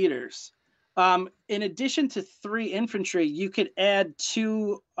 2 leaders. In addition to 3 infantry, you could add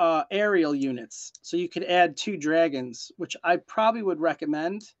 2 aerial units. So you could add 2 dragons, which I probably would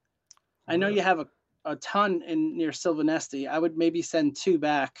recommend. I know you have a ton in near Sylvanesti. I would maybe send 2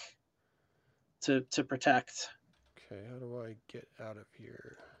 back to protect. Okay, how do I get out of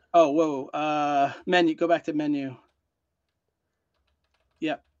here? Oh, whoa. Menu. Go back to menu.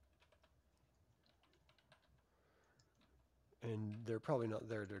 Yep. And they're probably not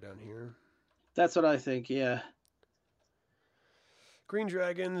there. They're down here. That's what I think, yeah. Green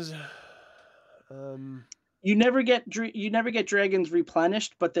dragons. You never get dragons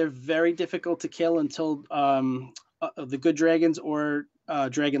replenished, but they're very difficult to kill until the good dragons or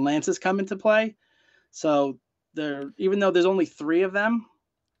dragon lances come into play. So even though there's only 3 of them,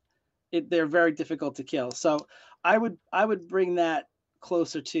 they're very difficult to kill. So I would bring that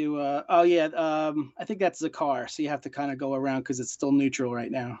closer to I think that's Zakar. So you have to kind of go around because it's still neutral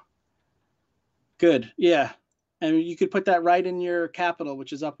right now. Good, yeah, and you could put that right in your capital,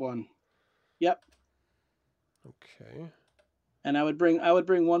 which is up 1. Yep. Okay. And I would bring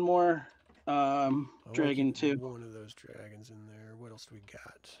 1 more dragon too. One of those dragons in there. What else do we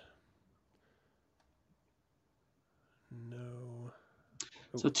got? No.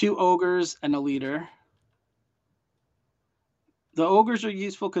 So 2 ogres and a leader. The ogres are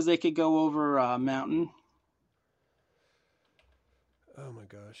useful because they could go over a mountain. Oh my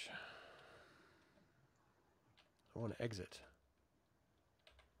gosh. I want to exit.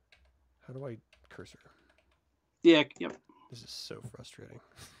 How do I cursor? Yeah, yep. This is so frustrating.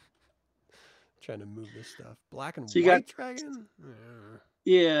 Trying to move this stuff. Black and So you white got dragon?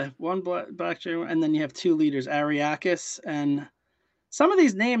 Yeah, 1 black dragon, and then you have 2 leaders, Ariakis, and some of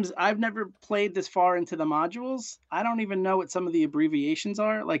these names I've never played this far into the modules. I don't even know what some of the abbreviations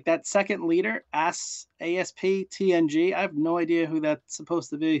are. Like that 2nd leader, ASP TNG. I have no idea who that's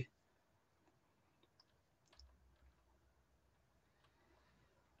supposed to be.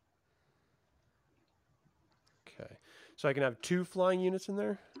 Okay. So I can have 2 flying units in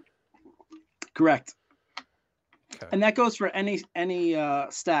there? Correct. Okay. And that goes for any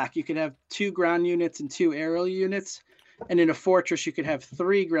stack. You could have 2 ground units and 2 aerial units. And in a fortress, you could have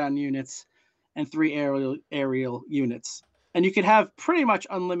 3 ground units and 3 aerial units. And you could have pretty much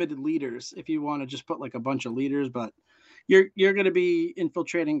unlimited leaders if you want to just put like a bunch of leaders. But you're going to be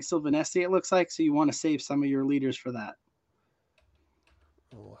infiltrating Sylvanesti, it looks like. So you want to save some of your leaders for that.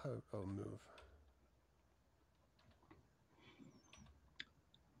 Oh, move.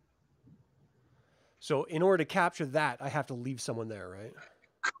 So in order to capture that, I have to leave someone there, right?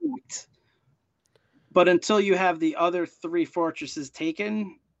 Correct. But until you have the other 3 fortresses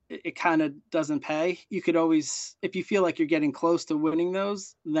taken, it kind of doesn't pay. You could always, if you feel like you're getting close to winning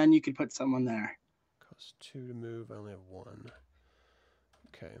those, then you could put someone there. Costs 2 to move. I only have 1.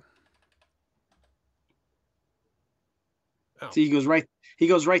 Okay. Oh. So he goes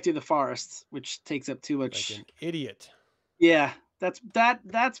right through the forest, which takes up too much. Like an idiot. Yeah, that's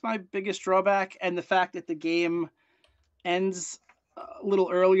my biggest drawback, and the fact that the game ends a little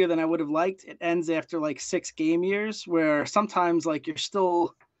earlier than I would have liked. It ends after like 6 game years, where sometimes like you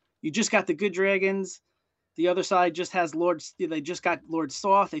just got the good dragons, the other side just has they just got Lord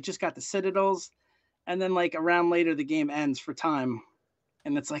Soth, they just got the citadels, and then like a round later the game ends for time,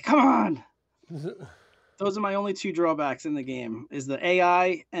 and it's like, come on. Those are my only 2 drawbacks in the game: is the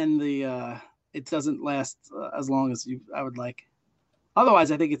AI and the it doesn't last as long as I would like.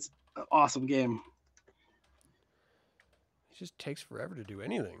 Otherwise, I think it's an awesome game. It just takes forever to do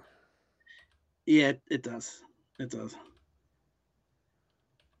anything. Yeah, it does. It does.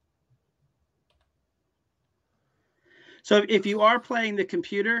 So if you are playing the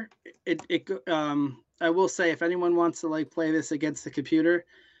computer, I will say, if anyone wants to like play this against the computer,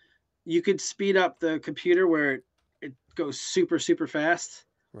 you could speed up the computer where it goes super, super fast.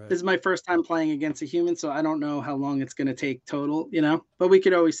 Right. This is my first time playing against a human, so I don't know how long it's going to take total, you know, but we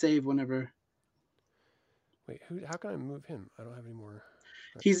could always save whenever. Wait, how can I move him? I don't have any more.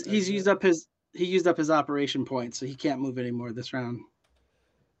 Right, He's so used up his operation point, so he can't move anymore this round.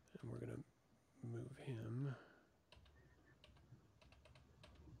 And we're going to move him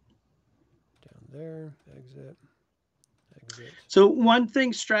down there. Exit. So one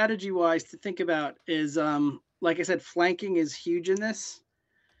thing strategy-wise to think about is, like I said, flanking is huge in this.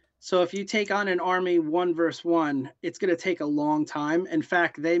 So if you take on an army 1 versus 1, it's going to take a long time. In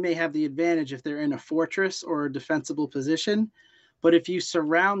fact, they may have the advantage if they're in a fortress or a defensible position. But if you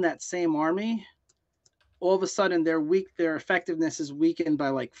surround that same army, all of a sudden their effectiveness is weakened by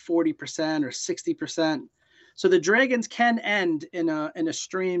like 40% or 60%. So the dragons can end in a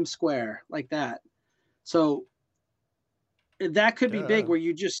stream square like that. So that could be big, where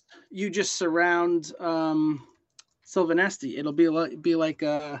you just surround Sylvanesti. It'll be like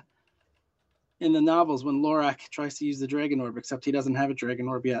in the novels when Lorak tries to use the Dragon Orb, except he doesn't have a Dragon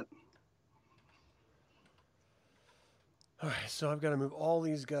Orb yet. All right, so I've got to move all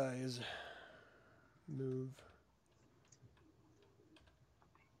these guys. Move.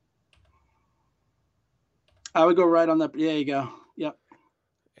 I would go right on that. There you go. Yep.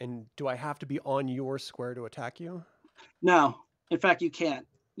 And do I have to be on your square to attack you? No. In fact, you can't.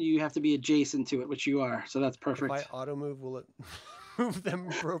 You have to be adjacent to it, which you are. So that's perfect. If I auto move, will it move them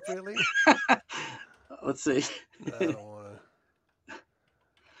appropriately? Let's see. I don't want to.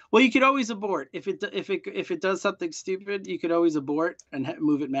 Well, you could always abort if it does something stupid. You could always abort and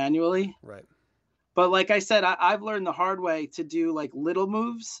move it manually. Right. But like I said, I've learned the hard way to do like little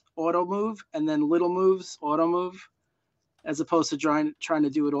moves, auto move, and then little moves, auto move, as opposed to trying to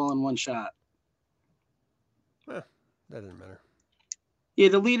do it all in one shot. That doesn't matter. Yeah,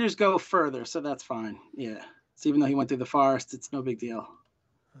 the leaders go further, so that's fine. Yeah. So even though he went through the forest, it's no big deal.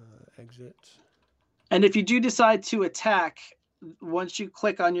 Exit. And if you do decide to attack, once you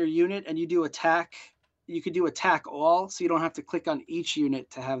click on your unit and you do attack, you could do attack all, so you don't have to click on each unit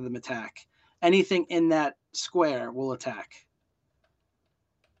to have them attack. Anything in that square will attack.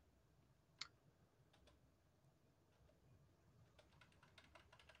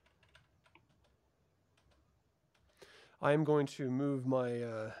 I'm going to move my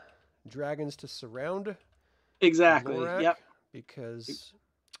dragons to surround. Exactly. Lorak, yep. Because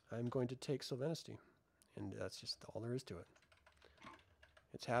I'm going to take Sylvanesti, and that's just all there is to it.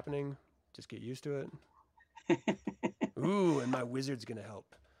 It's happening. Just get used to it. Ooh, and my wizard's going to help.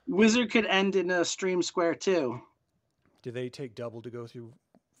 Wizard could end in a stream square too. Do they take double to go through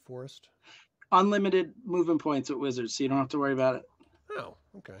forest? Unlimited movement points with wizards, so you don't have to worry about it. Oh,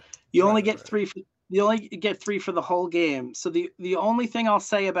 okay. You only get 3. You only get 3 for the whole game. So the only thing I'll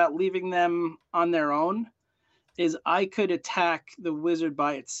say about leaving them on their own is I could attack the wizard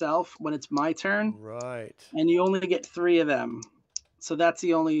by itself when it's my turn. Right. And you only get 3 of them. So that's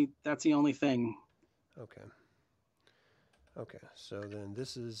the only thing. Okay. Okay, so then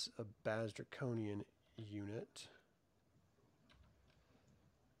this is a Baz Draconian unit.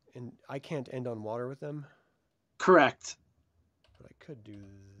 And I can't end on water with them? Correct. But I could do...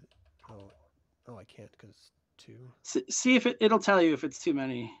 Oh, I can't because it's 2. See if it'll tell you if it's too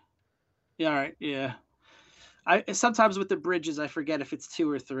many. Yeah, all right, yeah. I sometimes with the bridges, I forget if it's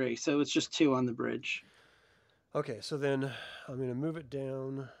 2 or 3, so it's just 2 on the bridge. Okay, so then I'm going to move it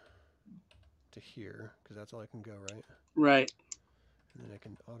down to here because that's all I can go, right? Right. And then I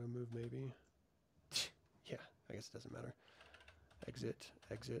can auto move maybe. Yeah, I guess it doesn't matter. Exit,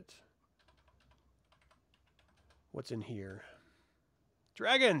 exit. What's in here?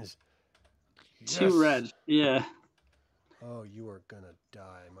 Dragons! 2 Yes! red, yeah. Oh, you are gonna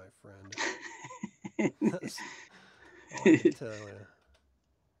die, my friend. That's all I can tell you.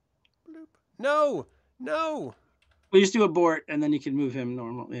 Bloop. No! No! We just do abort, and then you can move him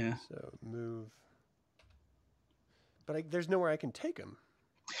normal, yeah. So move. But there's nowhere I can take him.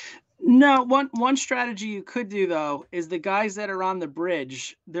 No, one strategy you could do, though, is the guys that are on the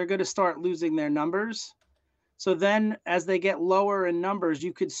bridge, they're going to start losing their numbers. So then as they get lower in numbers,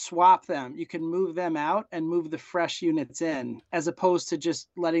 you could swap them. You can move them out and move the fresh units in, as opposed to just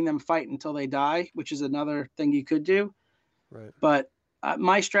letting them fight until they die, which is another thing you could do. Right. But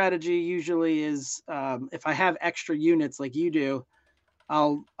my strategy usually is if I have extra units like you do,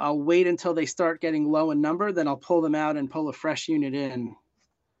 I'll wait until they start getting low in number, then I'll pull them out and pull a fresh unit in,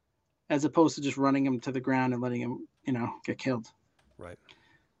 as opposed to just running them to the ground and letting them, get killed. Right.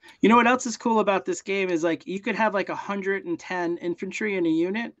 You know what else is cool about this game is like you could have like 110 infantry in a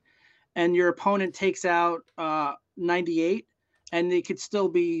unit, and your opponent takes out 98, and they could still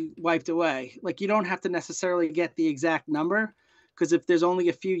be wiped away. Like you don't have to necessarily get the exact number, because if there's only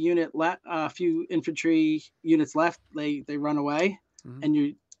a few infantry units left, they run away,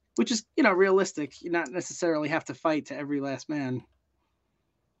 and which is realistic. You not necessarily have to fight to every last man.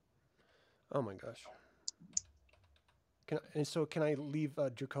 Oh my gosh. Can I leave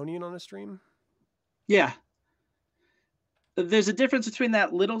Draconian on the stream? Yeah. There's a difference between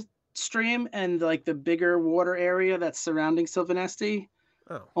that little stream and like the bigger water area that's surrounding Sylvanesti.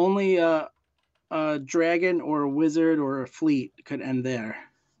 Oh. Only a dragon or a wizard or a fleet could end there.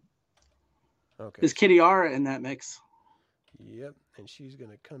 Okay. There's Kitiara in that mix. Yep, and she's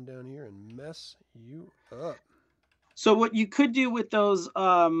gonna come down here and mess you up. So what you could do with those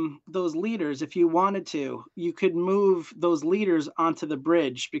leaders, if you wanted to, you could move those leaders onto the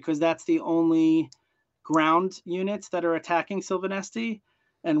bridge, because that's the only ground units that are attacking Sylvanesti,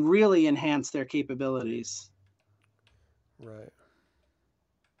 and really enhance their capabilities. Right.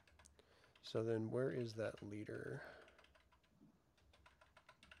 So then where is that leader?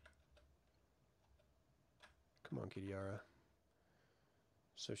 Come on, Kitiara.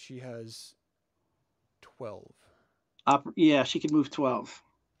 So she has 12. Yeah, she could move 12.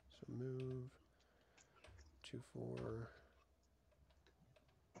 So move 2, 4.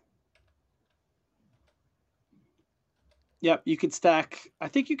 Yep, you could stack. I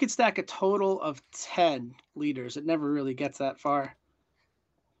think you could stack a total of 10 leaders. It never really gets that far,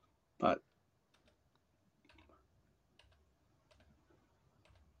 but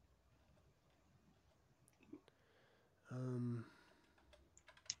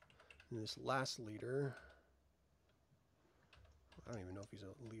this last leader, I don't even know if he's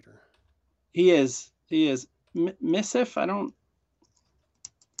a leader. He is. Missif, I don't.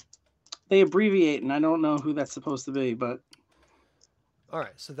 They abbreviate, and I don't know who that's supposed to be, but. All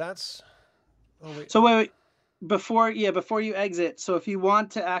right, so that's. Oh wait. So wait. Before you exit, so if you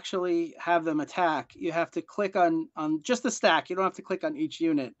want to actually have them attack, you have to click on just the stack. You don't have to click on each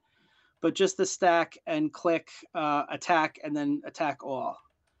unit, but just the stack and click attack, and then attack all.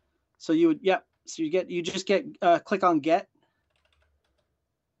 So you would, so you just get click on get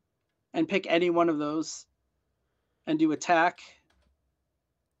and pick any one of those and do attack,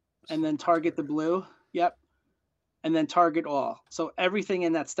 and then target the blue. Yep. And then target all. So everything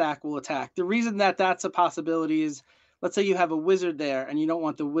in that stack will attack. The reason that that's a possibility is, let's say you have a wizard there and you don't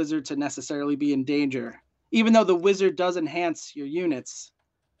want the wizard to necessarily be in danger. Even though the wizard does enhance your units,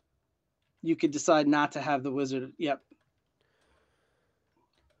 you could decide not to have the wizard. Yep.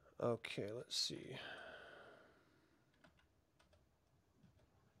 Okay, let's see.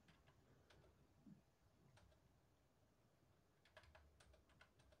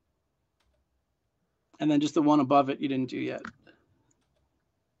 And then just the one above it you didn't do yet.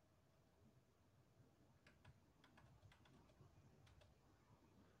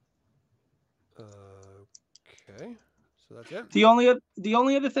 Okay, so that's it. The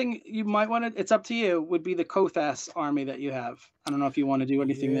only other thing you might want to, it's up to you, would be the Kothas army that you have. I don't know if you want to do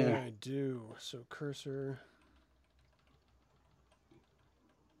anything there. I do. So cursor.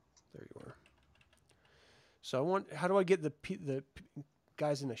 There you are. So how do I get the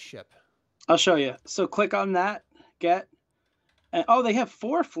guys in a ship? I'll show you. So click on that, get, and oh, they have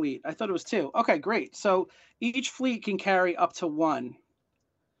 4 fleet. I thought it was 2. Okay, great. So each fleet can carry up to 1.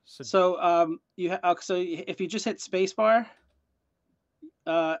 So so if you just hit spacebar,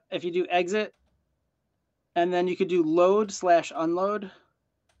 if you do exit, and then you could do load/unload,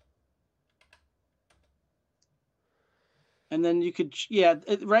 and then you could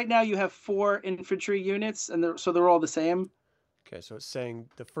right now you have 4 infantry units, and so they're all the same. Okay, so it's saying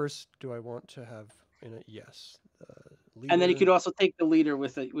the first, do I want to have in it? Yes. And then you could also take the leader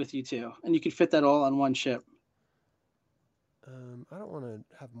with you too, and you could fit that all on one ship. I don't want to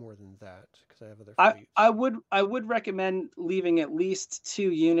have more than that because I have other fleets. I would recommend leaving at least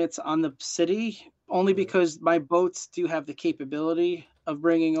 2 units on the city, only because my boats do have the capability of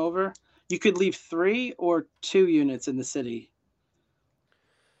bringing over. You could leave 3 or 2 units in the city.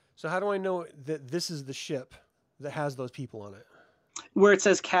 So how do I know that this is the ship that has those people on it? Where it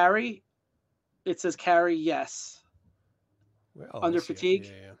says carry, it says carry yes. Under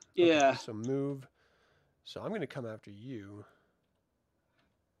fatigue. Yeah. Okay, so move. So I'm going to come after you.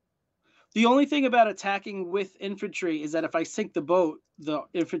 The only thing about attacking with infantry is that if I sink the boat, the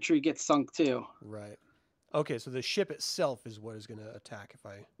infantry gets sunk too. Right. Okay, so the ship itself is what is going to attack if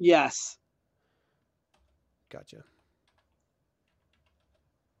I... Yes. Gotcha.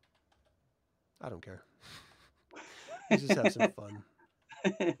 I don't care. Let's just have some fun.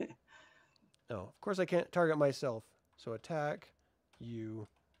 No, of course I can't target myself. So attack, you,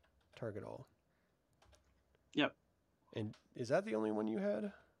 target all. Yep. And is that the only one you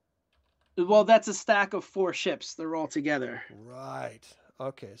had? Well, that's a stack of 4 ships. They're all together. Right.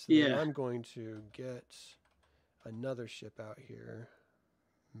 Okay, so then Yeah. I'm going to get another ship out here.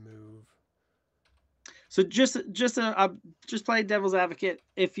 Move. So just play devil's advocate.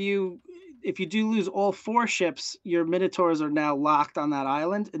 If you do lose all 4 ships, your Minotaurs are now locked on that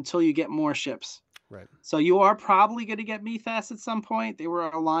island until you get more ships. Right. So you are probably going to get Methas at some point. They were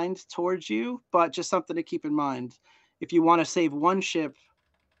aligned towards you, but just something to keep in mind. If you want to save 1 ship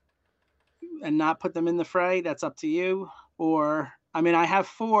and not put them in the fray, that's up to you. Or, I mean, I have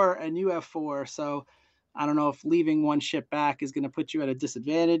 4 and you have 4, so I don't know if leaving 1 ship back is going to put you at a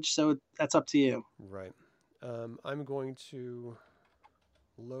disadvantage. So that's up to you. Right. I'm going to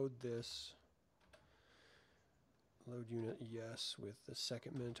load this. Load unit, yes, with the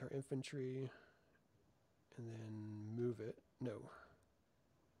 2nd Minotaur Infantry. And then move it. No.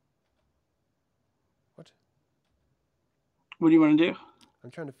 What? What do you want to do?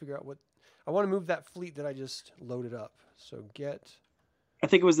 I'm trying to figure out what... I want to move that fleet that I just loaded up. So get... I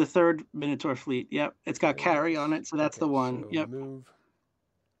think it was the 3rd Minotaur fleet. Yep. It's got carry on it, so that's the one. So yep. Move.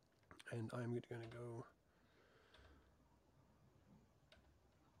 And I'm going to go...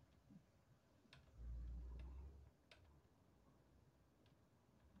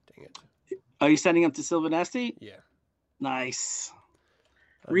 Dang it. Are you setting up to Sylvanesti? Yeah. Nice.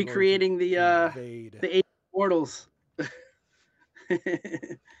 I'm Recreating the 8 portals.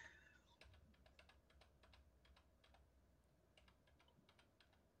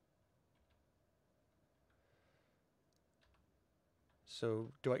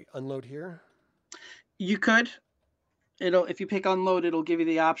 So do I unload here? You could. If you pick unload, it'll give you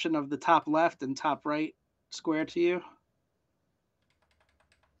the option of the top left and top right square to you.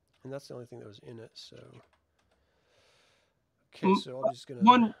 And that's the only thing that was in it, so... Okay, so I'm just going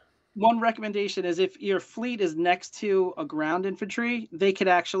to... One recommendation is if your fleet is next to a ground infantry, they could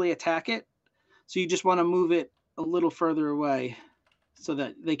actually attack it. So you just want to move it a little further away so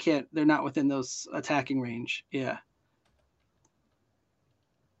that they're not within those attacking range. Yeah.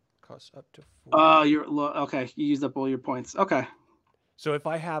 Costs up to 4. Oh, okay. You used up all your points. Okay. So if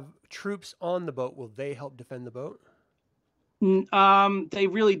I have troops on the boat, will they help defend the boat? They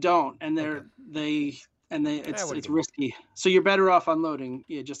really don't, and it's risky. So you're better off unloading,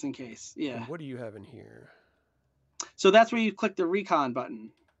 yeah, just in case. Yeah. And what do you have in here? So that's where you click the recon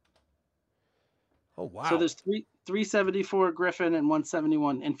button. Oh wow. So there's 374 Griffin and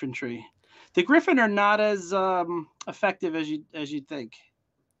 171 infantry. The Griffin are not as effective as you'd think.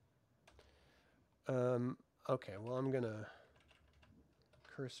 Okay, well I'm gonna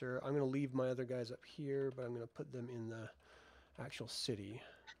leave my other guys up here, but I'm gonna put them in the actual city.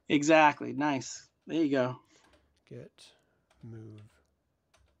 Exactly. Nice. There you go. Get, move,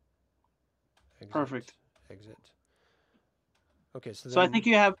 exit, perfect. Exit. Okay, so I think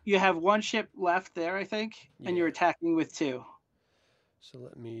you have 1 ship left there, I think, and you're attacking with 2. So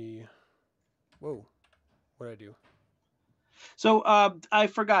let me... Whoa. What did I do? So I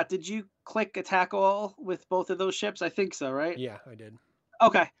forgot. Did you click attack all with both of those ships? I think so, right? Yeah, I did.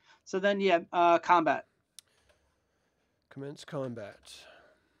 Okay. So then, combat. Commence combat.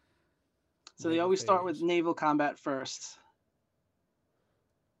 So they always start with naval combat first.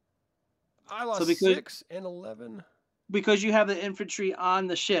 I lost 6 and 11. Because you have the infantry on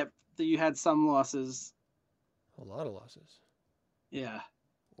the ship, that you had some losses. A lot of losses. Yeah.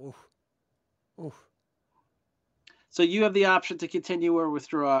 Oof. Oof. So you have the option to continue or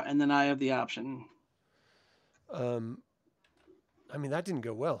withdraw, and then I have the option. I mean, that didn't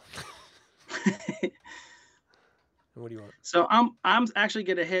go well. What do you want? So I'm actually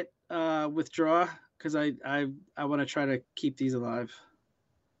gonna hit withdraw because I want to try to keep these alive.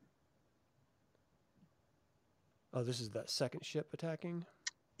 Oh, this is that 2nd ship attacking?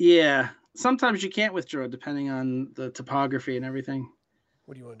 Yeah. Sometimes you can't withdraw depending on the topography and everything.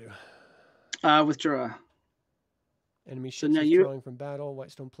 What do you want to do? Withdraw. Enemy ships withdrawing from battle.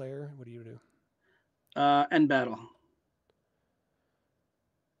 Whitestone player. What do you do? End battle.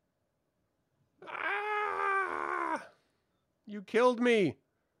 Ah! You killed me.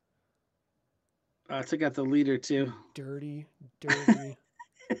 I took out the leader too. Dirty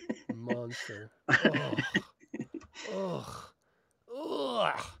monster. Ugh.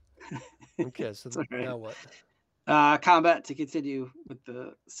 Okay, so now what? Combat to continue with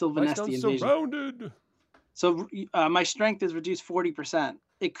the Sylvanesti invasion. Surrounded. So my strength is reduced 40%.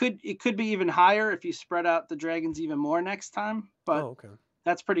 It could be even higher if you spread out the dragons even more next time, but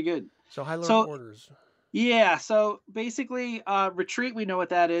that's pretty good. So High Lord orders. Yeah, so basically retreat, we know what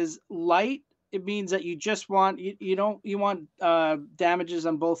that is. Light, it means that you just want you want damages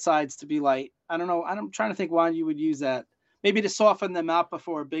on both sides to be light. I don't know. I'm trying to think why you would use that. maybe to soften them out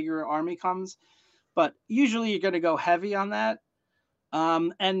before a bigger army comes. But usually you're going to go heavy on that.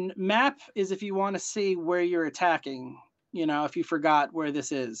 And map is if you want to see where you're attacking, if you forgot where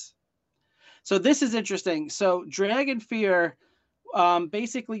this is. So this is interesting. So Dragon Fear,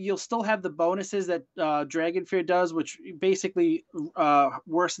 basically you'll still have the bonuses that Dragon Fear does, which basically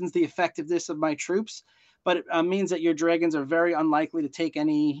worsens the effectiveness of my troops, but it means that your dragons are very unlikely to take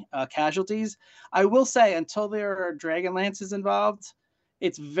any casualties. I will say, until there are Dragon Lances involved,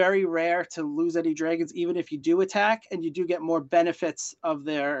 it's very rare to lose any dragons, even if you do attack, and you do get more benefits of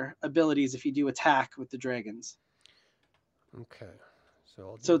their abilities if you do attack with the dragons. Okay.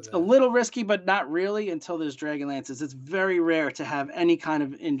 So it's a little risky, but not really until there's Dragon Lances. It's very rare to have any kind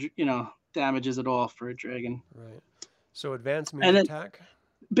of damages at all for a dragon. Right. So advance means attack?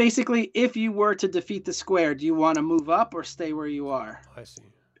 Basically, if you were to defeat the square, do you want to move up or stay where you are? I see.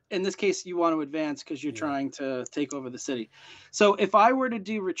 In this case, you want to advance because you're trying to take over the city. So if I were to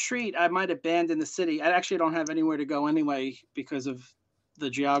do retreat, I might abandon the city. I actually don't have anywhere to go anyway because of the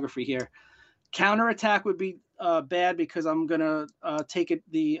geography here. Counterattack would be bad because I'm going to take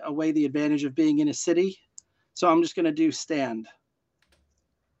away the advantage of being in a city. So I'm just going to do stand.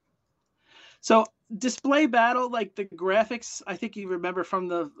 So display battle, like the graphics, I think you remember from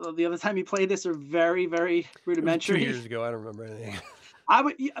the other time you played this, are very, very rudimentary. 2 years ago, I don't remember anything. I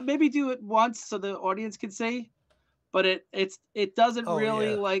would maybe do it once so the audience can see, but it doesn't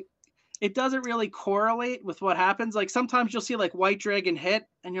it doesn't really correlate with what happens. Like sometimes you'll see like White Dragon hit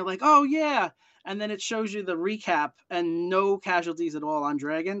and you're like, oh yeah. And then it shows you the recap and no casualties at all on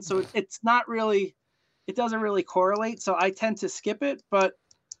Dragon. So it doesn't really correlate. So I tend to skip it, but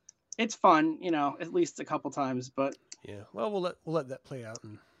it's fun, at least a couple times. But yeah, well, we'll let that play out.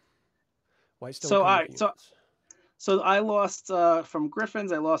 And Whitestone. So I lost from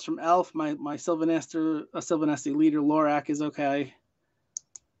Griffins. I lost from Elf. My Sylvanester leader Lorak is okay.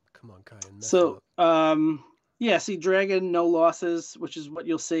 Come on, Kai. So see Dragon, no losses, which is what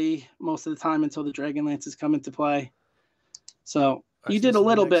you'll see most of the time until the Dragon Lances come into play. So you did a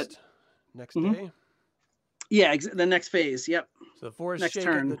little bit. Next day. Yeah, the next phase. Yep. So the forest shake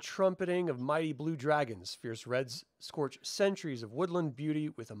at the trumpeting of mighty blue dragons. Fierce reds scorch centuries of woodland beauty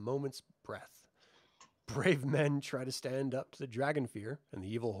with a moment's breath. Brave men try to stand up to the dragon fear and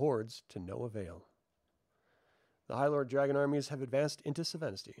the evil hordes to no avail. The High Lord dragon armies have advanced into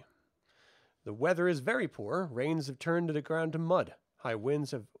Savanasty. The weather is very poor. Rains have turned the ground to mud. High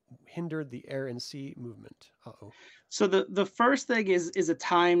winds have hindered the air and sea movement. So the first thing is a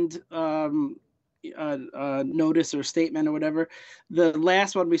timed notice or statement or whatever. The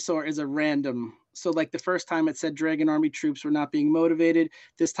last one we saw is a random. So like the first time it said Dragon Army troops were not being motivated.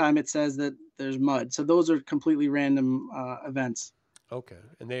 This time it says that there's mud. So those are completely random events. Okay.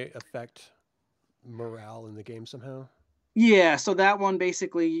 And they affect morale in the game somehow? Yeah. So that one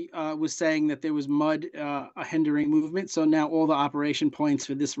basically was saying that there was mud hindering movement. So now all the operation points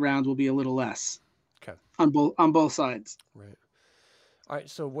for this round will be a little less. Okay. On both sides. Right. All right.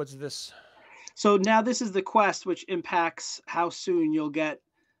 So what's this? So now this is the quest, which impacts how soon you'll get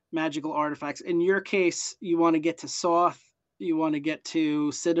magical artifacts. In your case, you want to get to Soth, you want to get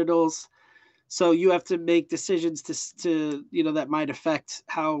to Citadels. So you have to make decisions to that might affect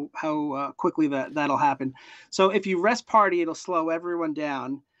how quickly that'll happen. So if you rest party, it'll slow everyone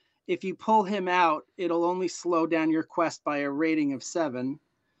down. If you pull him out, it'll only slow down your quest by a rating of 7.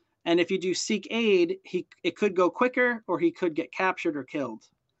 And if you do seek aid, it could go quicker or he could get captured or killed.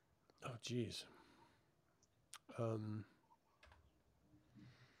 Oh, geez.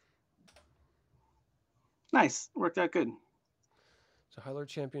 Nice. Worked out good. So High Lord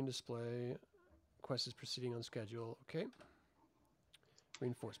Champion display. Quest is proceeding on schedule. Okay.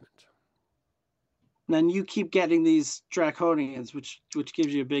 Reinforcement. And then you keep getting these Draconians, which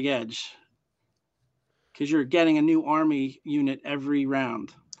gives you a big edge. Because you're getting a new army unit every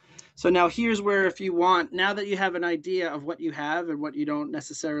round. So now here's where if you want, now that you have an idea of what you have and what you don't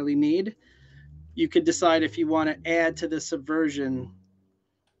necessarily need, you could decide if you want to add to the subversion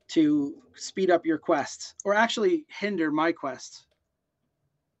to speed up your quest or actually hinder my quest.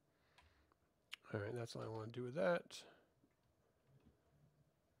 All right, that's all I want to do with that.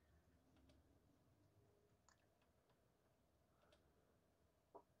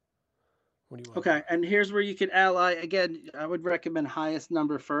 What do you want? Okay, and here's where you could ally. Again, I would recommend highest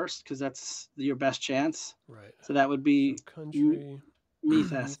number first because that's your best chance. Right. So that would be country.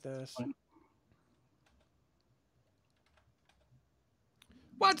 Methas.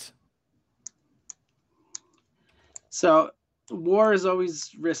 What? So war is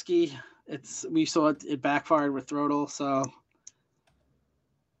always risky. We saw it backfired with Throdal, so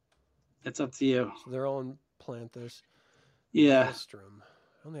it's up to you. So they're all in Planthus. Yeah. Maelstrom.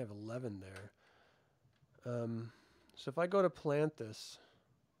 I only have 11 there. So if I go to Palanthas,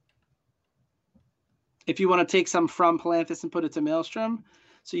 if you want to take some from Palanthas and put it to Maelstrom,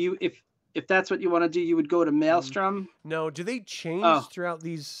 so you if that's what you want to do, you would go to Maelstrom. No, do they change throughout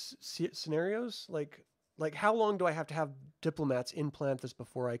these scenarios? Like how long do I have to have diplomats in Palanthas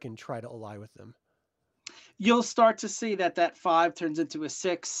before I can try to ally with them? You'll start to see that 5 turns into a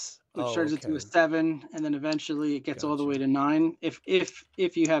 6, which turns into a 7, and then eventually it gets all the way to 9. If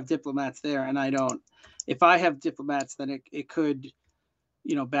you have diplomats there, and I don't. If I have diplomats, then it could,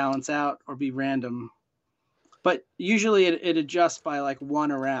 balance out or be random. But usually it adjusts by like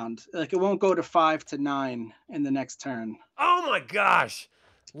 1 around. Like it won't go to 5 to 9 in the next turn. Oh my gosh,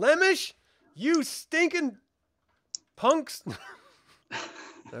 Lemish, you stinking punks!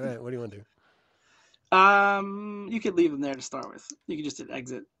 All right, what do you want to do? You could leave them there to start with. You could just hit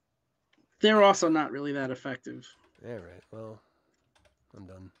exit. They're also not really that effective. All right, well, I'm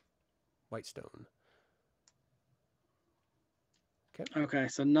done. Whitestone. Okay. Okay,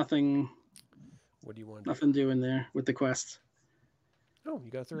 so nothing. What do you want? Nothing doing there with the quest. Oh,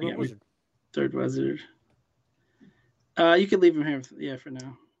 you got a third wizard. Third wizard. You could leave him here, for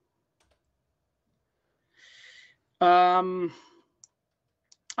now.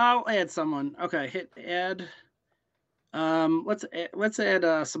 I'll add someone. Okay, hit add. Let's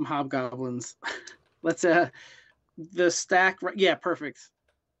add some hobgoblins. Let's the stack. Yeah, perfect.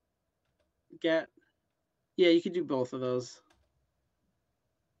 Yeah, you could do both of those.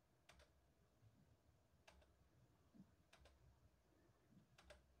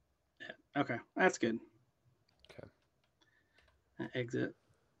 Okay, that's good. Okay. Exit.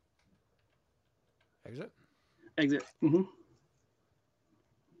 Exit. Mm-hmm.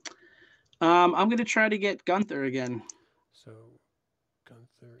 I'm going to try to get Gunther again. So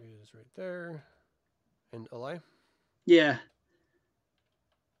Gunther is right there. And ally? Yeah.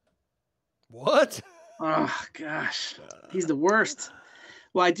 What? Oh, gosh. He's the worst.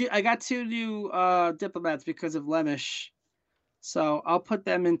 Well, I got 2 new diplomats because of Lemish. So I'll put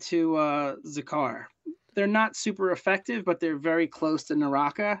them into Zakar. They're not super effective, but they're very close to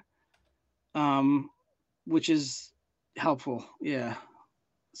Naraka, which is helpful. Yeah.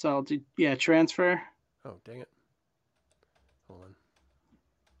 So I'll do, transfer. Oh, dang it. Hold on.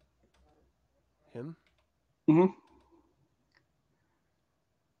 Him? Mm-hmm.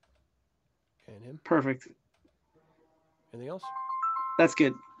 And him? Perfect. Anything else? That's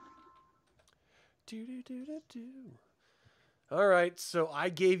good. All right, so I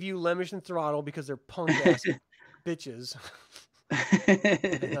gave you Lemish and Throttle because they're punk-ass bitches.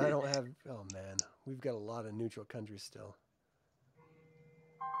 And I don't have... Oh, man. We've got a lot of neutral countries still.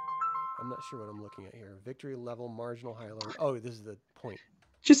 I'm not sure what I'm looking at here. Victory level, marginal, high, low. Oh, this is the point.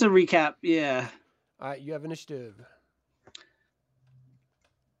 Just a recap, yeah. All right, you have initiative.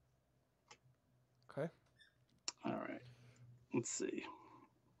 Okay. All right. Let's see.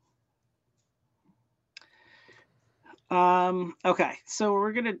 Okay, so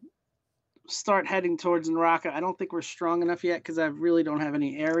we're going to start heading towards Naraka. I don't think we're strong enough yet because I really don't have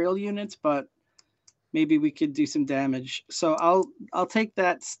any aerial units, but maybe we could do some damage. So I'll take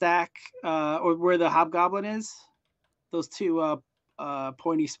that stack or where the hobgoblin is. Those 2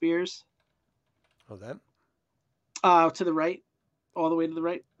 pointy spears. Oh, that? To the right, all the way to the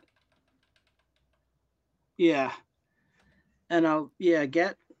right. Yeah. And I'll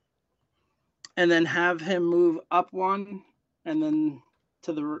get, and then have him move up 1, and then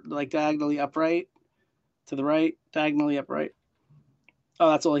to the diagonally upright, to the right, diagonally upright. Oh,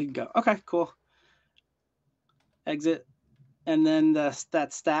 that's all he can go. Okay, cool. Exit, and then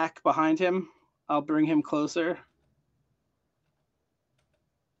that stack behind him, I'll bring him closer.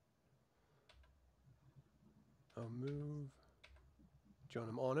 I'll move. Do you want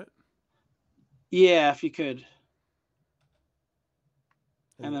him on it? Yeah, if you could.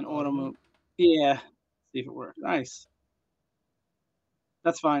 And then auto move. Yeah. See if it works. Nice.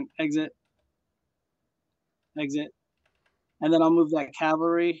 That's fine. Exit. And then I'll move that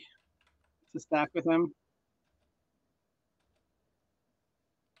cavalry to stack with him.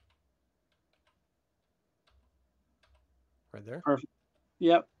 Right there? Perfect.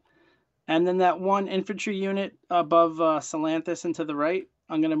 Yep. And then that 1 infantry unit above Salanthus and to the right,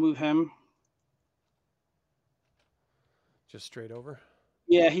 I'm going to move him. Just straight over?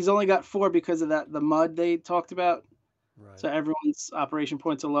 Yeah, he's only got 4 because of the mud they talked about. Right. So everyone's operation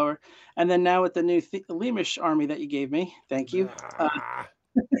points are lower. And then now with the new Lemish army that you gave me, thank you.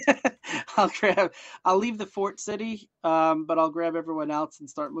 I'll leave the fort city, but I'll grab everyone else and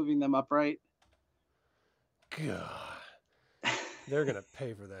start moving them upright. God, they're gonna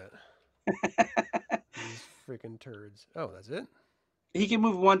pay for that. These freaking turds. Oh, that's it? He can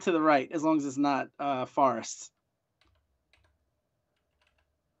move one to the right as long as it's not forest.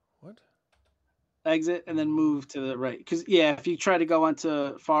 What? Exit and then move to the right. Because, yeah, if you try to go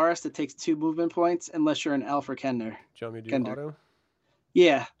onto forest, it takes 2 movement points unless you're an elf or Kender. Do you want me to do auto?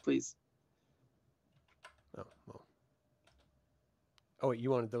 Yeah, please. Oh, well. Oh, wait,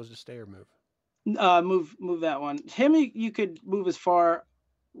 you wanted those to stay or move? Move that one. Him, you could move as far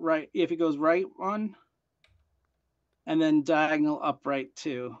right if he goes right 1, and then diagonal upright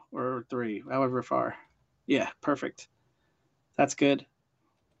 2 or 3, however far. Yeah, perfect. That's good.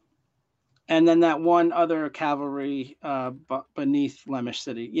 And then that one other cavalry beneath Lemish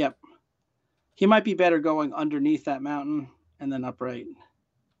City. Yep. He might be better going underneath that mountain and then upright.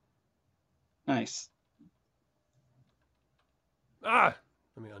 Nice. Ah!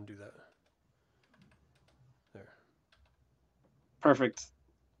 Let me undo that. There. Perfect.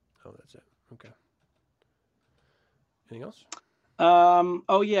 Oh, that's it. Okay. Anything else?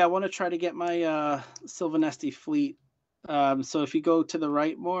 Oh yeah, I want to try to get my Sylvanesti fleet. So if you go to the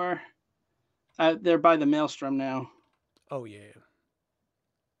right more, they're by the Maelstrom now. Oh yeah.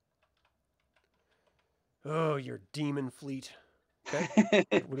 Oh, your demon fleet. Okay.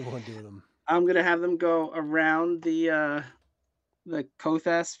 What do you want to do with them? I'm gonna have them go around the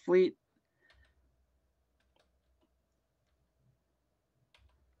Kothas fleet.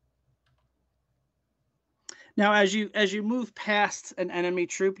 Now, as you move past an enemy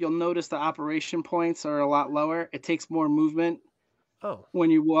troop, you'll notice the operation points are a lot lower. It takes more movement when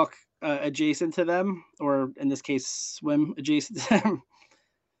you walk adjacent to them, or in this case, swim adjacent to them.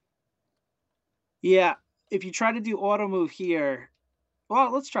 Yeah, if you try to do auto move here,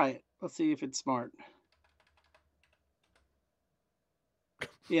 well, let's try it. Let's see if it's smart.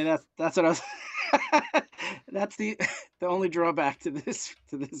 Yeah, that's what I was. That's the only drawback to this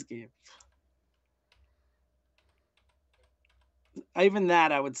game. Even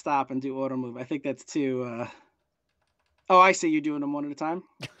that I would stop and do auto move. I think that's too. Oh, I see you doing them one at a time.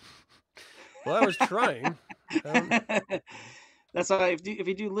 Well, I was trying. That's why if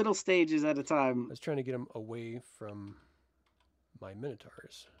you do little stages at a time. I was trying to get them away from my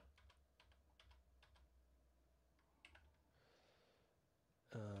Minotaurs.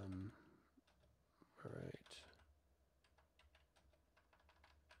 All right.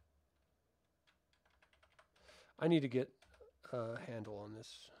 I need to get a handle on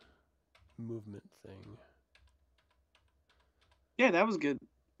this movement thing. Yeah, that was good.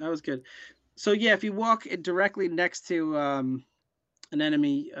 That was good. So yeah, if you walk directly next to an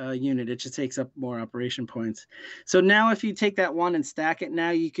enemy unit, it just takes up more operation points. So now if you take that one and stack it,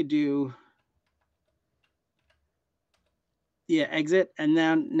 now you could do exit and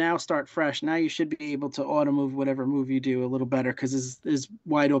then now start fresh. Now you should be able to auto move whatever move you do a little better because this is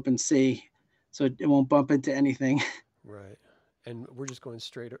wide open sea, so it won't bump into anything. Right. And we're just going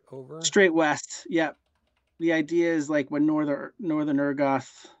straight over? Straight west, yep. The idea is like when northern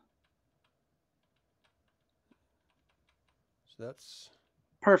Urgoth. So that's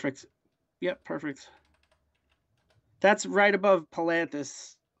perfect. Yep, perfect. That's right above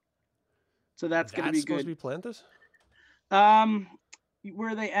Palanthas. So that's going to be good. Supposed to be Palanthas?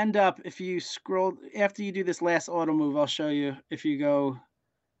 Where they end up, if you scroll after you do this last auto move, I'll show you. If you go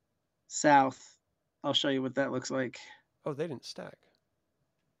south, I'll show you what that looks like. Oh, they didn't stack.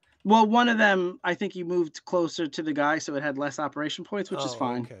 Well, one of them, I think you moved closer to the guy, so it had less operation points, which is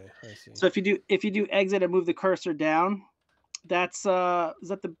fine. Okay, I see. So if you do exit and move the cursor down, that's is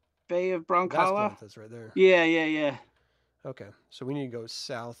that the Bay of Broncala? That's right there. Yeah. Okay, so we need to go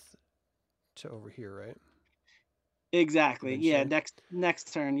south to over here, right? Exactly. Yeah.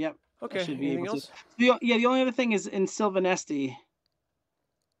 Next turn. Yep. Okay. Anything else? The only other thing is in Sylvanesti.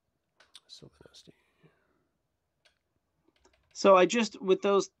 So I just, with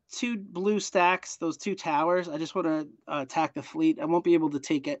those 2 blue stacks, those 2 towers, I just want to attack the fleet. I won't be able to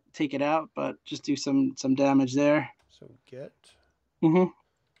take it out, but just do some damage there. So get. Attack.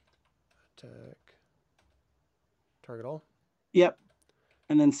 Target all. Yep.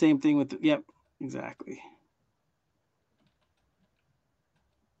 And then same thing with yep, exactly.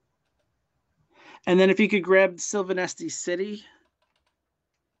 And then if you could grab Sylvanesti City,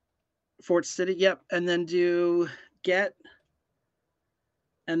 Fort City, yep, and then do get.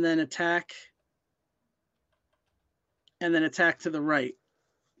 And then attack. And then attack to the right.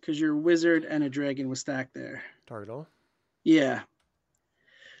 Because your wizard and a dragon was stacked there. Target all? Yeah.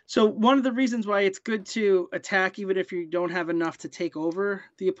 So one of the reasons why it's good to attack, even if you don't have enough to take over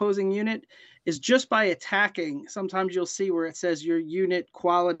the opposing unit, is just by attacking, sometimes you'll see where it says your unit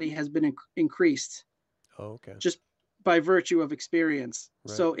quality has been increased. Oh, okay. by virtue of experience.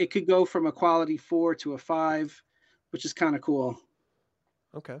 Right. So it could go from a quality 4 to a 5, which is kind of cool.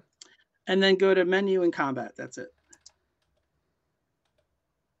 Okay. And then go to menu and combat. That's it.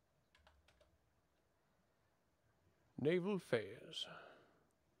 Naval phase.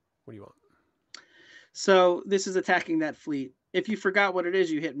 What do you want? So this is attacking that fleet. If you forgot what it is,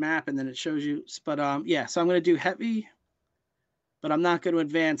 you hit map and then it shows you. But yeah, so I'm going to do heavy, but I'm not going to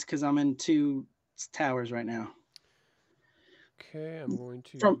advance because I'm in 2 towers right now. Okay, I'm going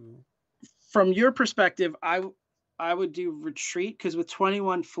to... From your perspective, I would do retreat because with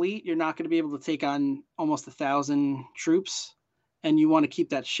 21 fleet, you're not going to be able to take on almost 1,000 troops, and you want to keep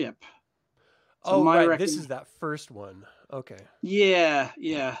that ship. So right. This is that first one. Okay.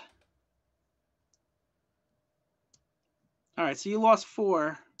 Yeah. All right, so you lost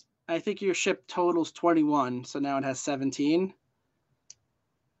 4. I think your ship totals 21, so now it has 17.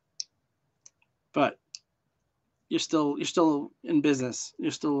 But you're still in business.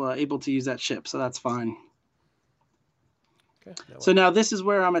 You're still able to use that ship, so that's fine. Okay. So now this is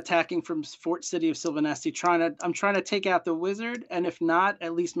where I'm attacking from Fort City of Sylvanesti. I'm trying to take out the wizard, and if not,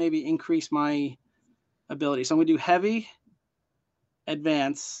 at least maybe increase my ability. So I'm going to do heavy,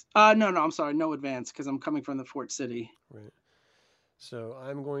 advance. No, I'm sorry, no advance because I'm coming from the Fort City. Right. So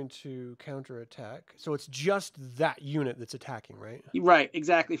I'm going to counterattack. So it's just that unit that's attacking, right? Right,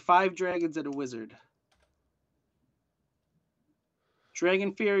 exactly. 5 dragons and a wizard.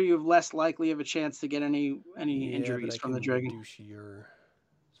 Dragon Fear, you have less likely of a chance to get any injuries from the dragon.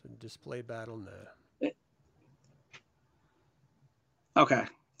 So display battle, nah. Okay.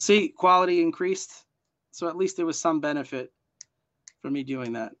 See, quality increased. So at least there was some benefit for me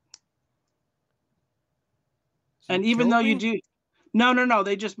doing that. So and even though you do... No,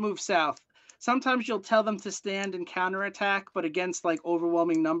 they just move south. Sometimes you'll tell them to stand and counterattack, but against like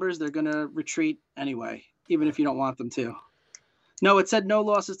overwhelming numbers, they're going to retreat anyway, even if you don't want them to. No, it said no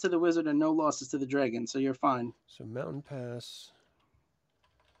losses to the wizard and no losses to the dragon, so you're fine. So Mountain Pass.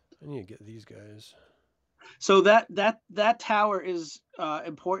 I need to get these guys. So that tower is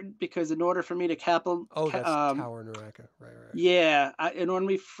important because in order for me to capital... Oh, that's Tower Naraka. Right. Yeah, in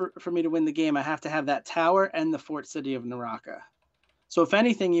order for me to win the game, I have to have that tower and the Fort City of Naraka. So if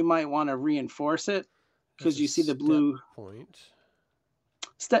anything, you might want to reinforce it because you see the blue point.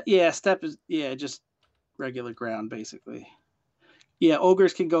 Step is just regular ground basically. Yeah,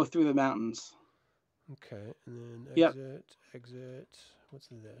 ogres can go through the mountains. Okay, and then exit. What's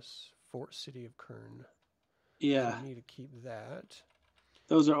this? Fort City of Kern. Yeah. So I need to keep that.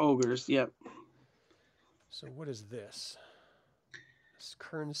 Those are ogres, yep. So what is this? This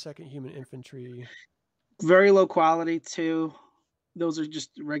Kern 2nd Human Infantry. Very low quality too. Those are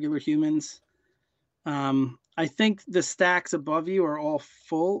just regular humans. I think the stacks above you are all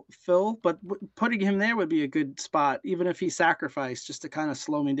full, but putting him there would be a good spot, even if he sacrificed just to kind of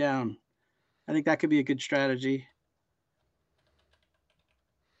slow me down. I think that could be a good strategy.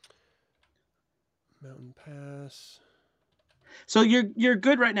 Mountain Pass. So you're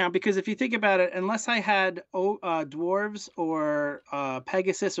good right now because if you think about it, unless I had dwarves or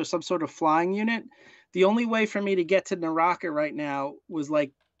Pegasus or some sort of flying unit, the only way for me to get to Naraka right now was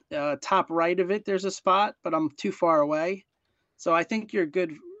like top right of it. There's a spot, but I'm too far away. So I think you're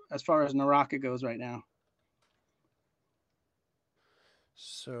good as far as Naraka goes right now.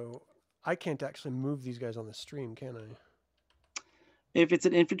 So I can't actually move these guys on the stream, can I? If it's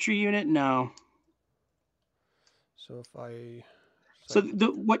an infantry unit, no. So if I... So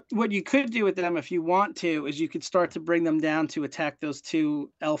what you could do with them if you want to is you could start to bring them down to attack those 2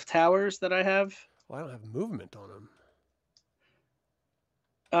 elf towers that I have. Well, I don't have movement on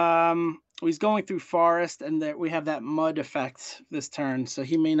them. He's going through forest and we have that mud effect this turn, so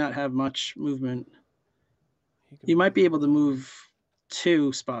he may not have much movement. You might be able to move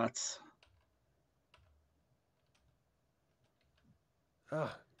 2 spots.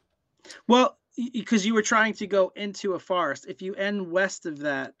 Well, because you were trying to go into a forest. If you end west of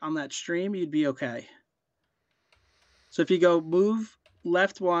that on that stream, you'd be okay. So if you go move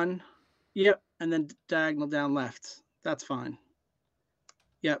left 1, yep, and then diagonal down left, that's fine.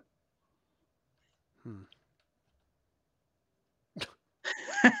 Yep.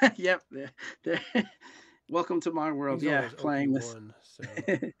 Yep. Welcome to my world. Yeah, playing this. So.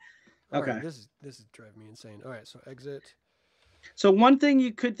 Okay. Right, this is driving me insane. All right, so exit. So one thing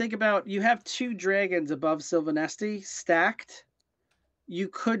you could think about, you have 2 dragons above Sylvanesti stacked. You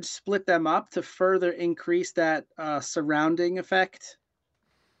could split them up to further increase that surrounding effect.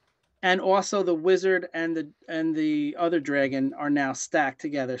 And also the wizard and the other dragon are now stacked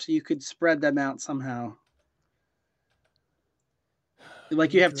together. So you could spread them out somehow.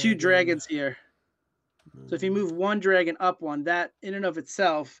 Like you have 2 dragons here. So if you move one dragon up one, that in and of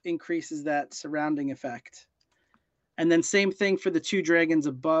itself increases that surrounding effect. And then same thing for the 2 dragons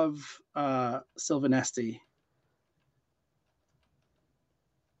above Sylvanesti.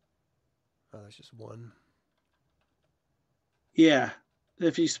 Oh, that's just one. Yeah.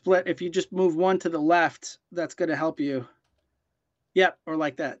 If you just move one to the left, that's going to help you. Yep. Or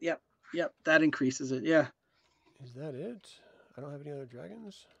like that. Yep. Yep. That increases it. Yeah. Is that it? I don't have any other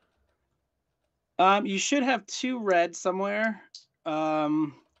dragons. You should have 2 red somewhere.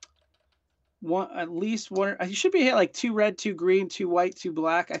 One, at least one. You should be like 2 red, 2 green, 2 white, 2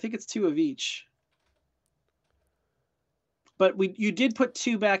 black. I think it's 2 of each. But you did put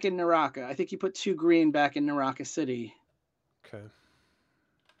 2 back in Naraka. I think you put 2 green back in Naraka City. Okay.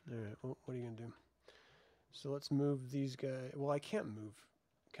 All right. Well, what are you gonna do? So let's move these guys. Well, I can't move.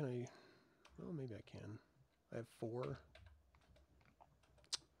 Can I? Well, maybe I can. I have 4.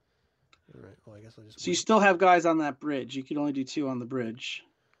 All right. Well, I guess I'll just. So you still have guys on that bridge. You can only do 2 on the bridge.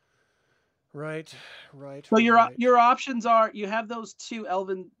 Right. Right. So right. your options are you have those 2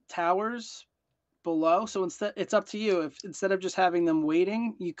 elven towers below. So instead, it's up to you. If instead of just having them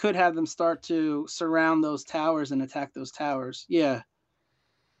waiting, you could have them start to surround those towers and attack those towers. Yeah,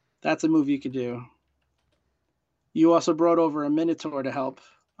 that's a move you could do. You also brought over a Minotaur to help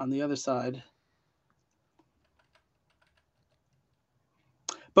on the other side.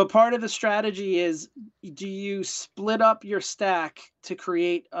 But part of the strategy is, do you split up your stack to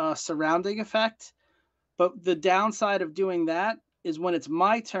create a surrounding effect? But the downside of doing that is when it's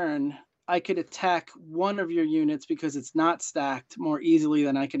my turn, I could attack one of your units because it's not stacked more easily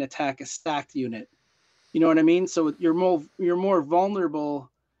than I can attack a stacked unit. You know what I mean? So you're more vulnerable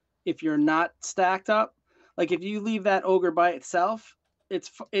if you're not stacked up. Like if you leave that ogre by itself,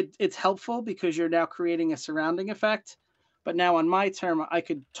 it's helpful because you're now creating a surrounding effect. But now on my turn, I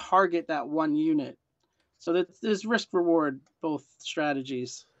could target that one unit. So there's risk reward both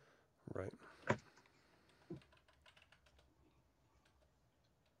strategies. Right. How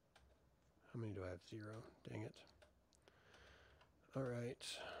many do I have? 0. Dang it. All right.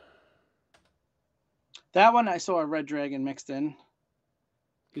 That one I saw a red dragon mixed in.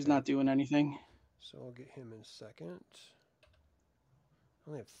 He's not doing anything. So I'll get him in second. I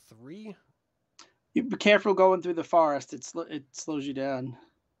only have 3. You be careful going through the forest. It slows you down.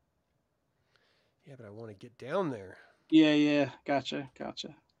 Yeah, but I want to get down there. Yeah. Gotcha. I'll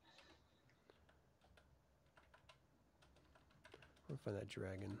find that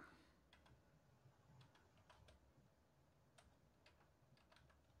dragon.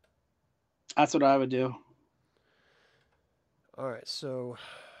 That's what I would do. All right, so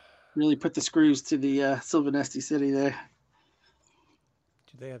really put the screws to the Sylvanesti city there.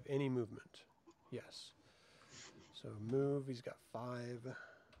 Do they have any movement? Yes. So move, he's got 5.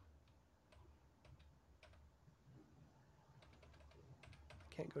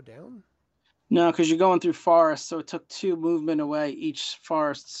 Can't go down? No, because you're going through forest, so it took 2 movement away each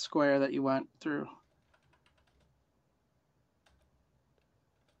forest square that you went through.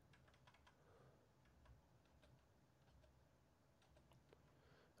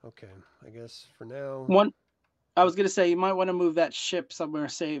 Okay, I guess for now. I was going to say, you might want to move that ship somewhere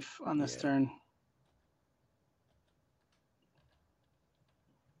safe on this turn.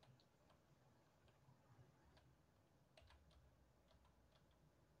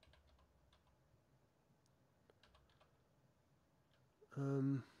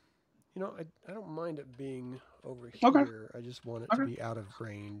 You know, I don't mind it being over here. Okay. I just want it to be out of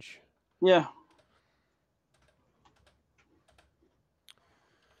range. Yeah.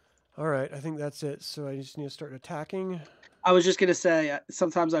 All right, I think that's it. So I just need to start attacking. I was just going to say,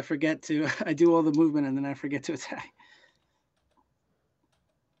 sometimes I forget to, I do all the movement and then I forget to attack.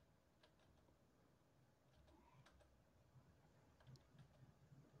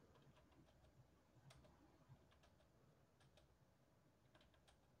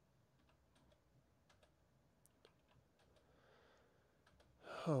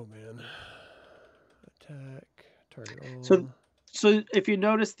 Oh man. Attack, target all. So if you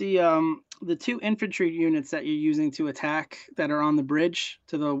notice the 2 infantry units that you're using to attack that are on the bridge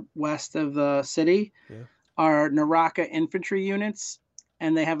to the west of the city are Naraka infantry units,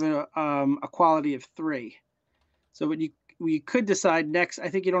 and they have a quality of 3. So what we could decide next, I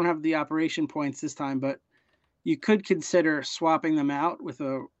think you don't have the operation points this time, but you could consider swapping them out with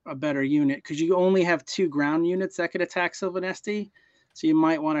a better unit, because you only have 2 ground units that could attack Sylvanesti. So you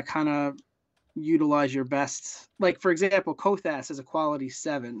might want to kind of utilize your best. Like, for example, Kothas is a quality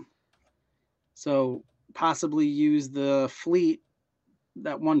 7. So possibly use the fleet,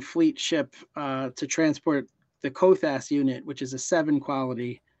 that one fleet ship, to transport the Kothas unit, which is a 7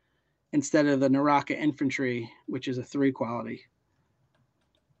 quality, instead of the Naraka infantry, which is a 3 quality.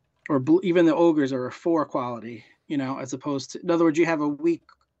 Or even the ogres are a 4 quality, you know, as opposed to, in other words, you have a weak,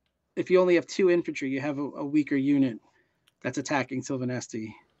 if you only have 2 infantry, you have a weaker unit that's attacking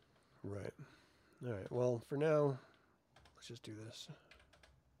Sylvanesti. Right. All right. Well, for now, let's just do this.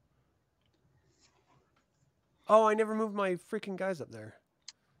 Oh, I never moved my freaking guys up there.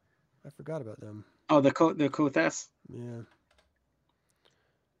 I forgot about them. Oh, the Kothas? Yeah.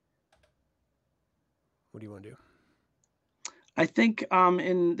 What do you want to do? I think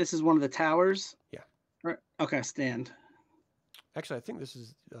this is one of the towers. Yeah. Right. Okay, stand. Actually, I think this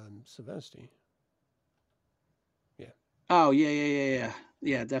is Sylvanesti. Yeah. Oh, yeah.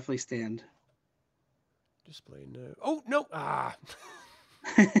 Yeah, definitely stand. Display no. Oh, no. Ah.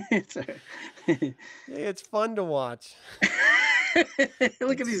 It's Hey, it's fun to watch.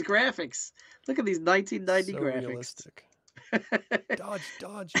 Look at these graphics. Look at these 1990 so graphics. Realistic.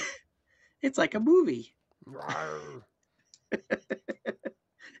 Dodge. It's like a movie.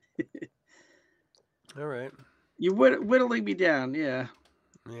 All right. You whittling me down, yeah.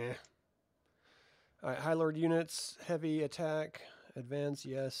 Yeah. All right, High Lord units, heavy attack, advance,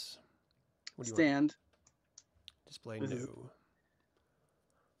 yes. What do you stand. Want? Display no.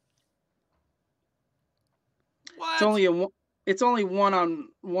 What? It's only one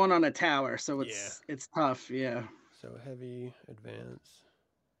on a tower, so it's tough, yeah. So heavy, advance,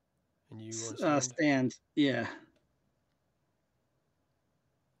 and you want to stand, yeah.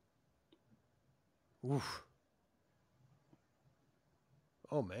 Oof.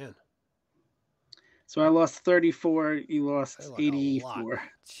 Oh man. So I lost 34. You lost 84.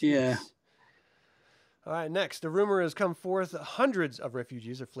 Yeah. All right, next. A rumor has come forth that hundreds of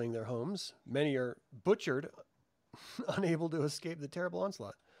refugees are fleeing their homes. Many are butchered, unable to escape the terrible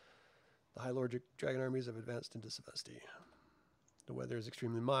onslaught. The High Lord Dragon armies have advanced into Sylvanesti. The weather is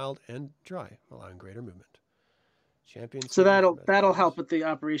extremely mild and dry, allowing greater movement. Champions. So that'll help with the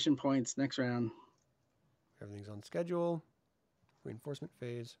operation points next round. Everything's on schedule. Reinforcement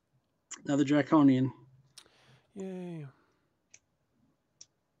phase. Another Draconian. Yay.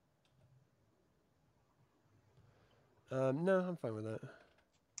 No, I'm fine with that.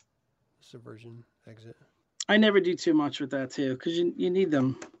 Subversion, exit. I never do too much with that too, because you need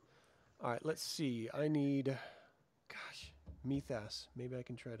them. All right, let's see. I need, Mythas. Maybe I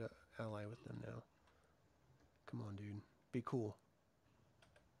can try to ally with them now. Come on, dude. Be cool.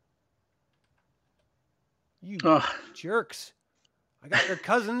 You jerks. I got your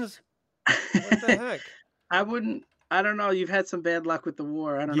cousins. What the heck? I don't know. You've had some bad luck with the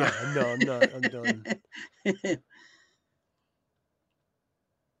war. I don't know. Yeah, no, I'm not. I'm done.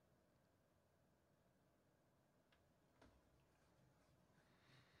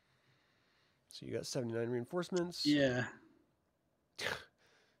 So you got 79 reinforcements. Yeah.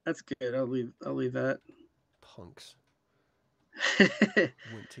 That's good. I'll leave that. Punks.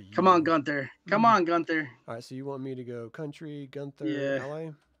 Come on, Gunther. Come on, Gunther. All right, so you want me to go country, Gunther, ally?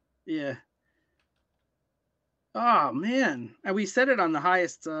 Yeah. Oh, man. And we set it on the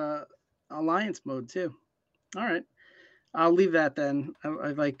highest alliance mode, too. All right. I'll leave that then. I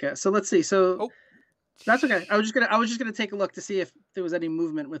like so let's see. So that's okay. I was just gonna take a look to see if there was any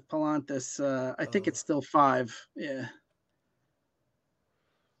movement with Palanthas. I think it's still 5. Yeah.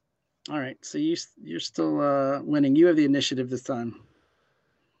 All right. So you're still winning. You have the initiative this time.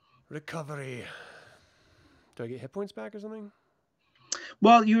 Recovery. Do I get hit points back or something?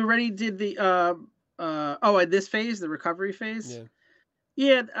 Well, you already did the at this phase, the recovery phase.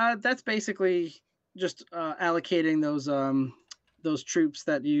 Yeah. Yeah. That's basically just allocating those troops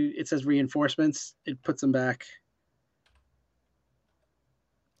that it says reinforcements. It puts them back.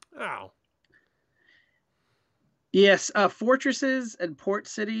 Ow. Yes, fortresses and port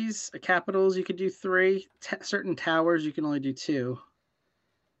cities, capitals, you could do 3. Certain towers, you can only do 2.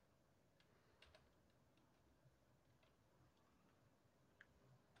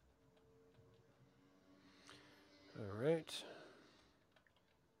 All right.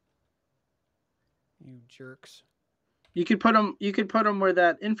 You jerks. You could put them where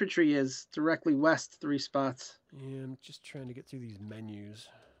that infantry is, directly west 3 spots. Yeah, I'm just trying to get through these menus.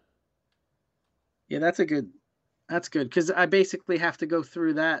 Yeah, that's good, because I basically have to go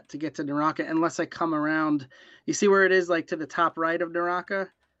through that to get to Naraka unless I come around. You see where it is, like to the top right of Naraka?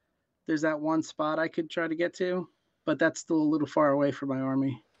 There's that one spot I could try to get to, but that's still a little far away for my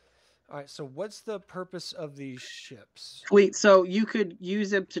army. All right, so what's the purpose of these ships? Fleet. So you could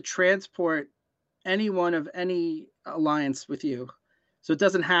use them to transport anyone of any alliance with you. So it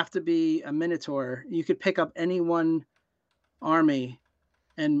doesn't have to be a Minotaur. You could pick up any one army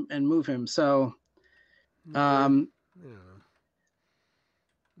and move him. So Yeah.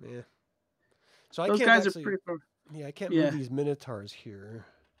 So I Those can't guys actually. are pretty far. Yeah, I can't Yeah. move these Minotaurs here.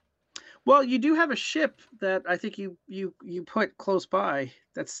 Well, you do have a ship that I think you put close by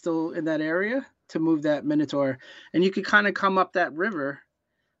that's still in that area to move that Minotaur, and you could kind of come up that river.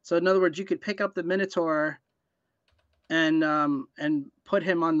 So in other words, you could pick up the Minotaur and put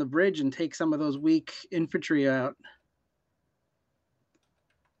him on the bridge and take some of those weak infantry out.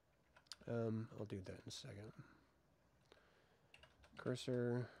 I'll do that in a second.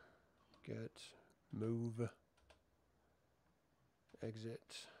 Cursor, get, move,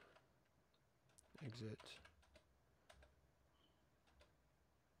 exit, exit,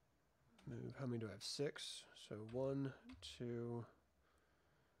 move. How many do I have? 6. So 1, 2,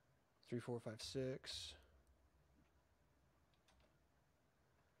 3, 4, 5, 6.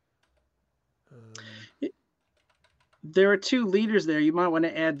 There are 2 leaders there. You might want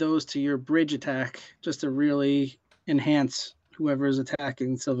to add those to your bridge attack just to really enhance whoever is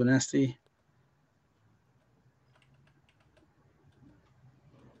attacking Sylvanesti.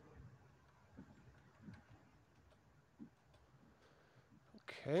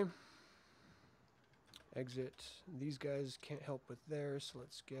 Okay. Exit. These guys can't help with theirs, so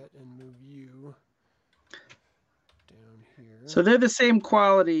let's get and move you down here. So they're the same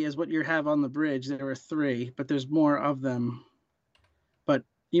quality as what you have on the bridge. There are 3, but there's more of them. But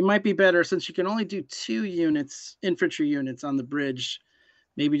you might be better, since you can only do 2 units, infantry units on the bridge,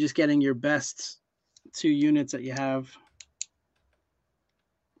 maybe just getting your best 2 units that you have.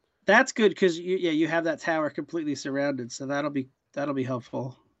 That's good because you have that tower completely surrounded, so that'll be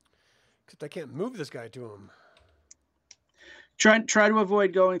helpful. Except I can't move this guy to him. Try to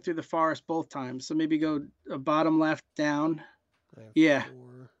avoid going through the forest both times. So maybe go bottom left down. Yeah.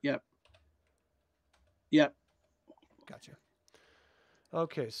 4. Yep. Yep. Gotcha.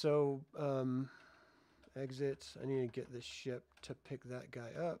 Okay, so exit. I need to get this ship to pick that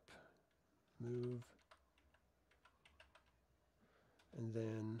guy up. Move. And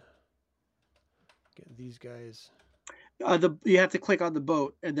then get these guys. You have to click on the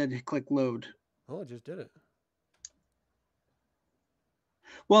boat and then click load. Oh, I just did it.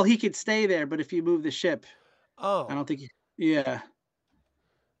 Well, he could stay there, but if you move the ship, oh, I don't think. Yeah.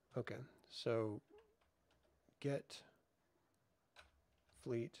 Okay, so get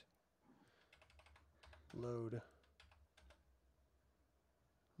fleet, load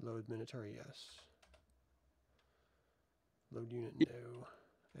Minotaur, yes. Load unit, no.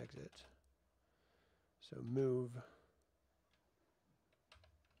 Exit. So move.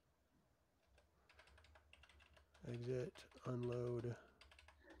 Exit, unload.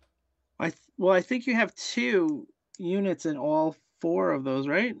 I think you have 2 units in all 4 of those,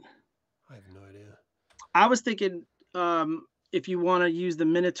 right? I have no idea. I was thinking if you want to use the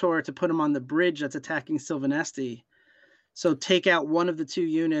Minotaur to put him on the bridge that's attacking Sylvanesti, so take out one of the 2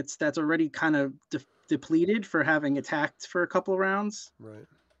 units that's already kind of depleted for having attacked for a couple of rounds. Right.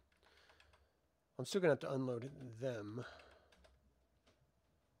 I'm still going to have to unload them.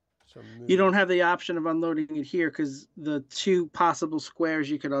 So you don't have the option of unloading it here because the 2 possible squares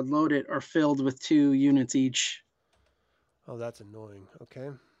you could unload it are filled with 2 units each. Oh, that's annoying. Okay.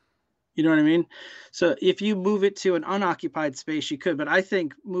 You know what I mean? So if you move it to an unoccupied space, you could, but I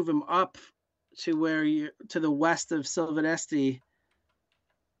think move them up to where to the west of Sylvanesti.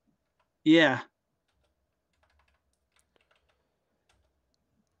 Yeah.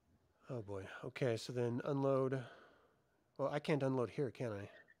 Oh boy. Okay, so then unload. Well, I can't unload here, can I?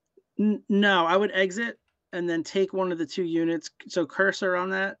 No, I would exit and then take one of the 2 units. So cursor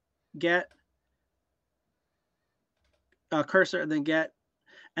on that, get cursor, and then get,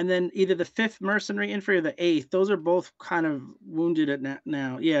 and then either the 5th mercenary infantry or the 8th. Those are both kind of wounded at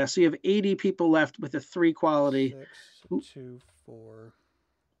now. Yeah, so you have 80 people left with a 3 quality. 6, 2, 4.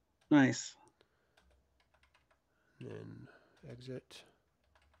 Nice. And then exit.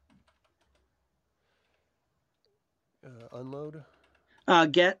 Unload.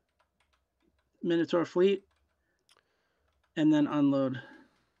 Get Minotaur fleet, and then unload.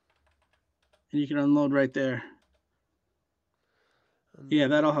 And you can unload right there. Unload. Yeah,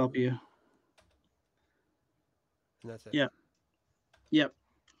 that'll help you. And that's it. Yep. Yep.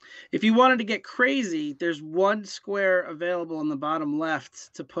 If you wanted to get crazy, there's 1 square available on the bottom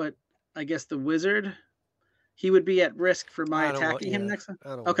left to put, I guess, the wizard. He would be at risk for my attacking him next time. I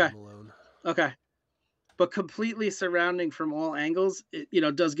don't want him alone. Okay. But completely surrounding from all angles,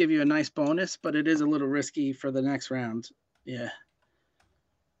 it, does give you a nice bonus, but it is a little risky for the next round. Yeah.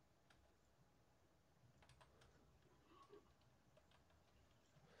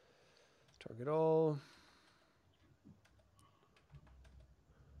 Target all.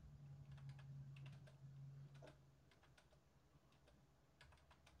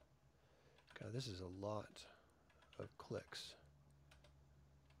 this is a lot of clicks.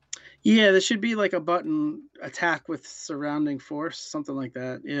 Yeah, there should be like a button, attack with surrounding force, something like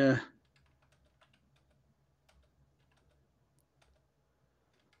that. Yeah.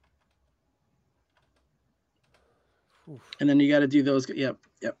 Oof. And then you got to do those. Yep.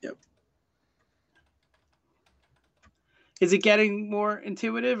 Is it getting more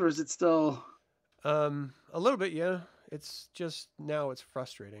intuitive, or is it still? A little bit, yeah. It's just now it's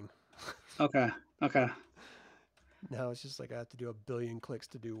frustrating. Okay. Now it's just like I have to do a billion clicks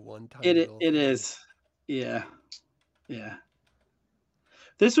to do one tiny It little it thing. is. Yeah.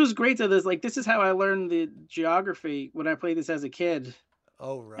 This was great though. This is how I learned the geography when I played this as a kid.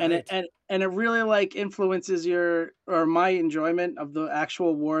 Oh, right. And it really like influences my enjoyment of the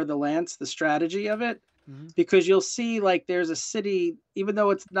actual War of the Lance, the strategy of it. Mm-hmm. Because you'll see like there's a city, even though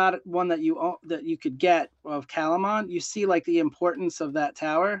it's not one that you could get of Calamon, you see like the importance of that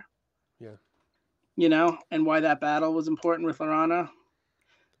tower. Yeah. You know, and why that battle was important with Laranna.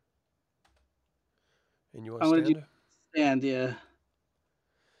 And you want to stand? Stand, yeah.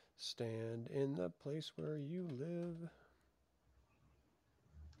 Stand in the place where you live.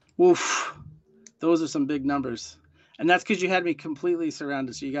 Oof. Those are some big numbers. And that's because you had me completely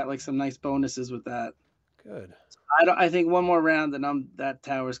surrounded, so you got like some nice bonuses with that. Good. I think one more round and that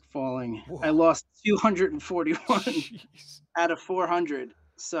tower's falling. Whoa. I lost 241 Jeez. Out of 400.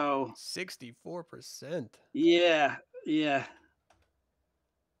 So 64%. Yeah.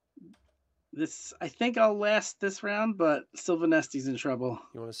 I think I'll last this round, but Sylvanesti's in trouble.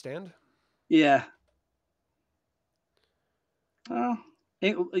 You want to stand? Yeah.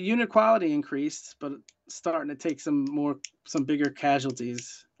 Unit quality increased, but starting to take some bigger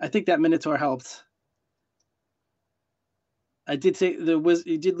casualties. I think that Minotaur helped. I did take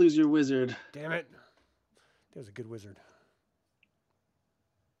you did lose your wizard. Damn it. That was a good wizard.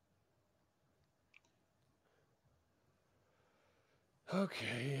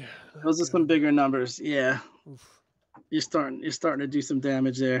 Okay. Those are some bigger numbers. Yeah. Oof. You're starting to do some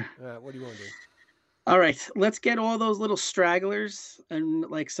damage there. What do you want to do? All right, let's get all those little stragglers and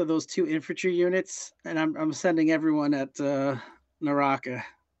those 2 infantry units, and I'm sending everyone at Naraka.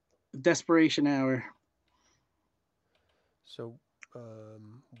 Desperation hour. So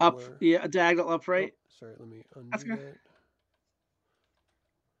up, yeah, a diagonal upright. Oh, sorry, let me undo that.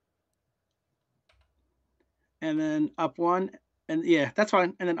 And then up 1, and yeah, that's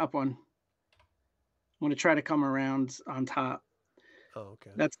fine. And then up 1. I'm going to try to come around on top. Oh,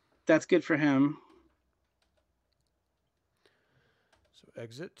 okay. That's good for him. So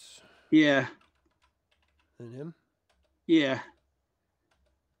exit. Yeah. And him? Yeah.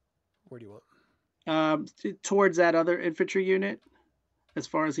 Where do you want? Towards that other infantry unit, as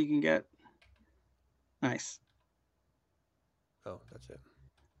far as he can get. Nice. Oh, that's it.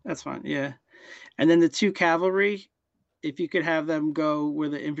 That's fine. Yeah. And then the 2 cavalry, if you could have them go where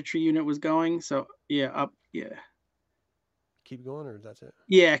the infantry unit was going. So yeah, up. Yeah. Keep going, or that's it?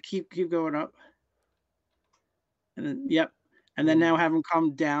 Yeah, keep going up. And then yep. And then now have them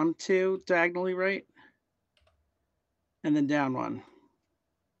come down 2 diagonally right. And then down 1.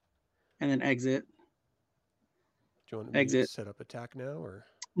 And then exit. Do you want me to set up attack now, or?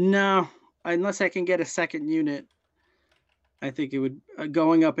 No, unless I can get a second unit. I think it would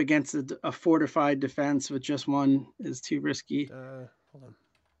going up against a fortified defense with just 1 is too risky. Hold on.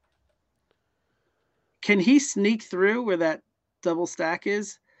 Can he sneak through where that double stack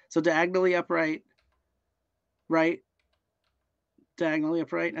is? So diagonally upright, right, diagonally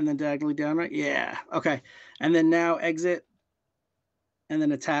upright, and then diagonally down right. Yeah. Okay. And then now exit, and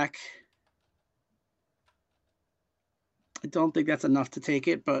then attack. I don't think that's enough to take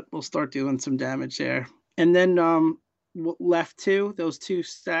it, but we'll start doing some damage there. And then left 2, those 2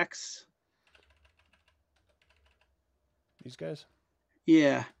 stacks. These guys?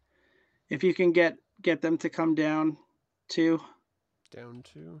 Yeah. If you can get them to come down 2. Down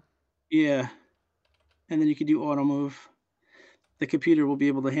 2? Yeah. And then you can do auto move. The computer will be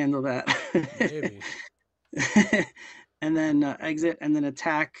able to handle that. Maybe. And then exit, and then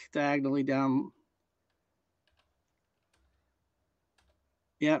attack diagonally down.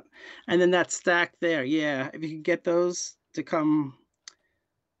 Yep. And then that stack there. Yeah. If you can get those to come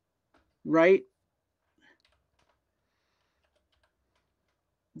right,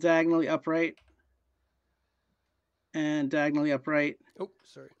 diagonally upright, and diagonally upright. Oh,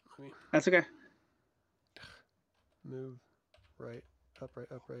 sorry. That's okay. Move right,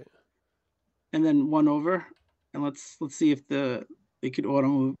 upright. And then 1 over. And let's see if they could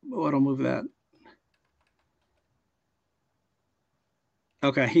auto move that.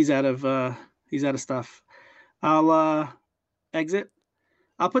 Okay, he's out of stuff. I'll exit.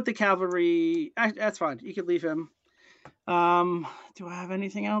 I'll put the cavalry. That's fine. You could leave him. Do I have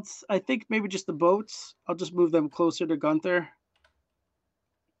anything else? I think maybe just the boats. I'll just move them closer to Gunther.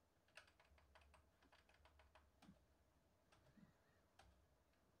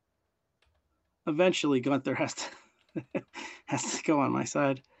 Eventually, Gunther has to go on my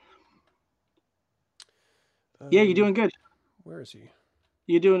side. Yeah, you're doing good. Where is he?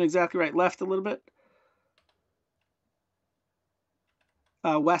 You're doing exactly right. Left a little bit.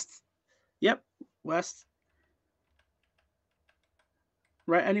 West. Yep, west.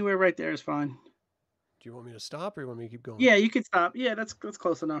 Right, anywhere right there is fine. Do you want me to stop or you want me to keep going? Yeah, you could stop. Yeah, that's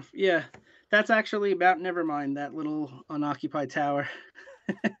close enough. Yeah, that's actually about. Never mind that little unoccupied tower.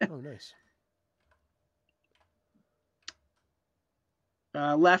 Oh, nice.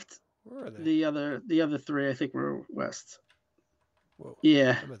 Left. Where are they? The other three, I think, were west. Whoa.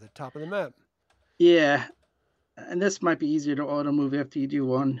 Yeah. I'm at the top of the map. Yeah, and this might be easier to auto move after you do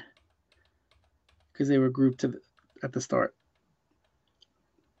one, because they were grouped at the start.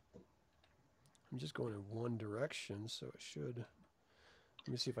 I'm just going in one direction, so it should.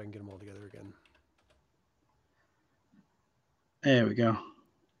 Let me see if I can get them all together again. There we go.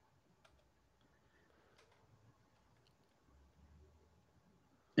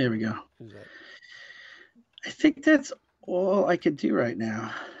 There we go. Is that? I think that's all I could do right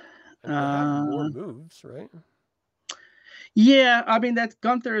now. I mean, I have more moves, right? Yeah, I mean that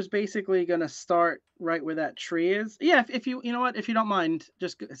Gunther is basically going to start right where that tree is. Yeah, if you know what, if you don't mind,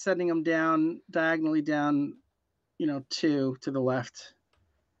 just setting them down diagonally down, 2 to the left.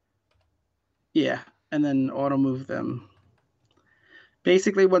 Yeah, and then auto move them.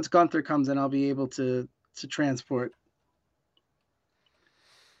 Basically, once Gunther comes in, I'll be able to transport.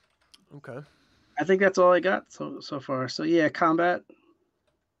 Okay. I think that's all I got so far. So yeah, combat.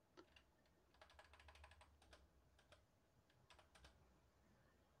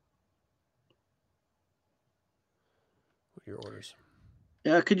 What are your orders?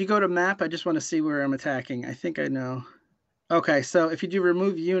 Could you go to map? I just want to see where I'm attacking. I think I know. Okay, so if you do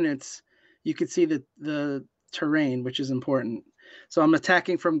remove units, you can see the terrain, which is important. So I'm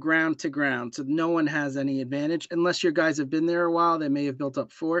attacking from ground to ground, so no one has any advantage unless your guys have been there a while. They may have built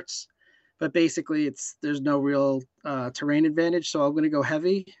up forts, but basically there's no real terrain advantage. So I'm going to go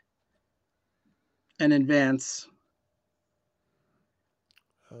heavy and advance.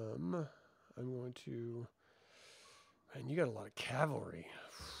 I'm going to. Man, you got a lot of cavalry.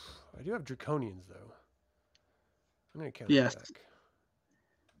 I do have draconians though. I'm going to counterattack. Yes.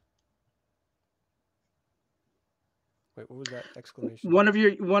 Wait, what was that exclamation? One of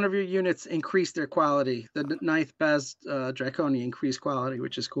your units increased their quality. The 9th Baz Draconi increased quality,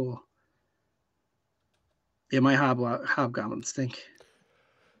 which is cool. Yeah, my hobgoblins stink.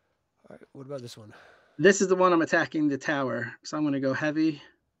 All right, what about this one? This is the one I'm attacking the tower. So I'm going to go heavy.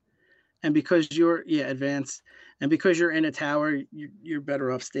 And because you're advanced, and because you're in a tower, you're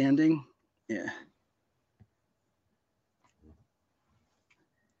better off standing. Yeah.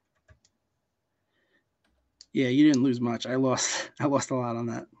 Yeah, you didn't lose much. I lost a lot on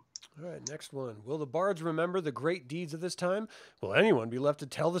that. All right, next one. Will the bards remember the great deeds of this time? Will anyone be left to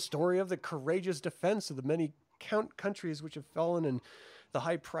tell the story of the courageous defense of the many countries which have fallen and the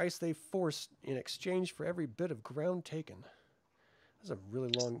high price they forced in exchange for every bit of ground taken? That's a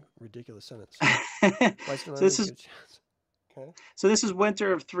really long, ridiculous sentence. So this is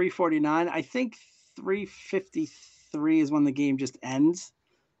winter of 349. I think 353 is when the game just ends,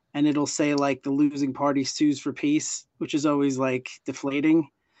 and it'll say like the losing party sues for peace, which is always like deflating.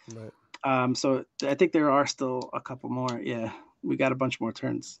 Right. So I think there are still a couple more. Yeah, we got a bunch more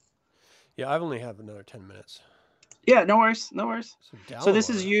turns. Yeah, I've only have another 10 minutes. Yeah, no worries. So this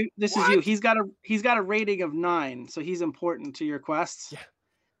is you. What? He's got a rating of 9, so he's important to your quests. Yeah.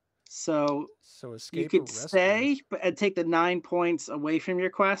 So escape. You could stay and take the 9 points away from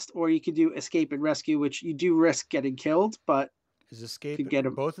your quest, or you could do escape and rescue, which you do risk getting killed, but is escape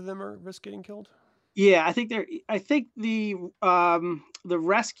both of them are risk getting killed? Yeah, I think the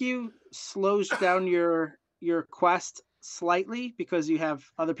rescue slows down your quest slightly because you have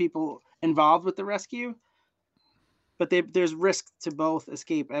other people involved with the rescue. But there's risk to both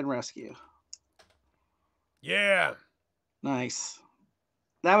escape and rescue. Yeah. Nice.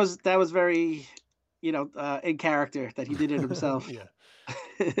 That was very, in character that he did it himself. Yeah.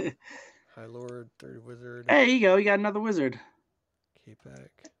 High Lord, third wizard. There you go. You got another wizard. Capac.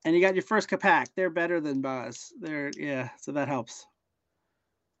 And you got your first Capac. They're better than Baz. So that helps.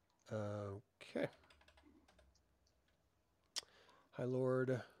 Okay. High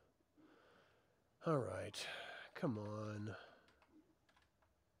Lord. All right. Come on.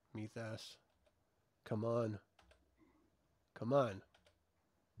 Methas. Come on.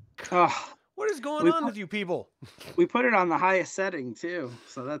 Oh, What is going we on put with you people? we put it on the highest setting too,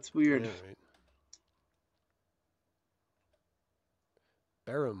 so that's weird. Yeah, right.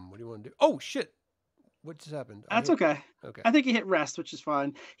 Barum, what do you want to do? Oh shit! What just happened? I That's hit. okay. Okay. I think he hit rest, which is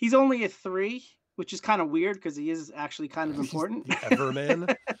fine. He's only a 3, which is kind of weird because he is actually kind of He's important. the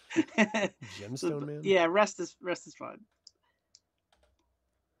Everman, So, Gemstone Man. yeah, rest is fine.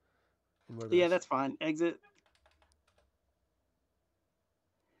 And what Yeah, about that's fine. Exit.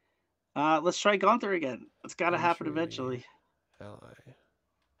 Let's try Gunther again. It's got to happen entry eventually. ally?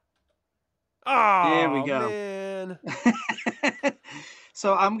 There we Oh go. man.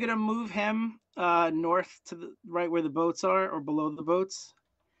 So I'm gonna move him north to the right where the boats are, or below the boats.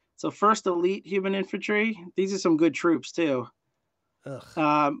 So first elite human infantry. These are some good troops too.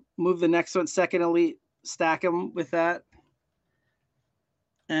 Ugh. Move the next one, second elite, stack them with that.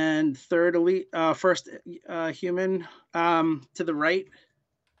 And third elite, first human to the right.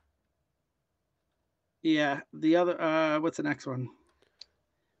 Yeah, the other, what's the next one?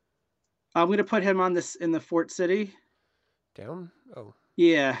 I'm going to put him on this in the Fort City. Down? Oh.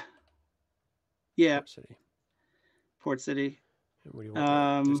 Yeah. Yeah. Port City. Port City. And what do you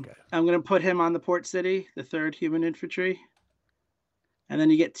want? This guy. I'm going to put him on the Port City, the third human infantry. And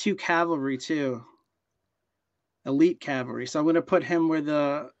then you get 2 cavalry too. Elite cavalry. So I'm going to put him where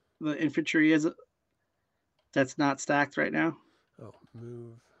the infantry is. That's not stacked right now. Oh,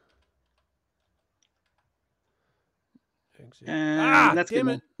 move. Exit. And that's damn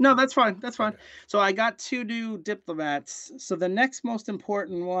good. It. No, that's fine. That's fine. Okay. So I got 2 new diplomats. So the next most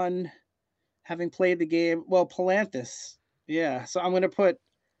important one, having played the game, well, Palanthus. Yeah. So I'm going to put,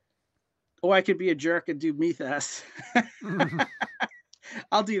 I could be a jerk and do Methas.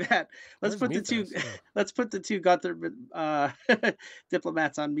 I'll do that. Let's put the 2. Oh. Let's put the 2 Gunther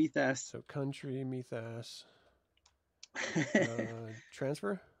diplomats on Methas. So country Methas.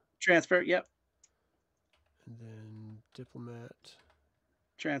 Transfer. Transfer. Yep. And then diplomat.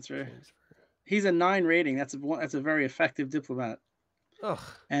 Transfer. He's a 9 rating. That's a very effective diplomat. Ugh.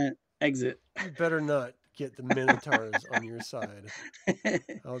 And exit. You better not get the Minotaurs on your side.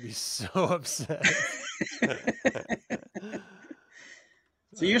 I'll be so upset.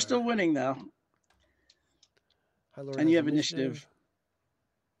 So you're still winning though. High Lord and you have initiative.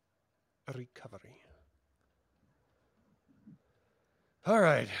 Recovery. All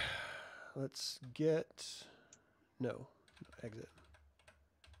right. Let's get... No. Exit.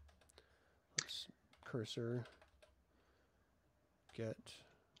 Let's cursor. Get.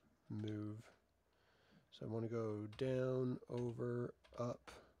 Move. So I want to go down, over,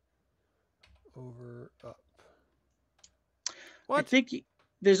 up. Over, up. What? I think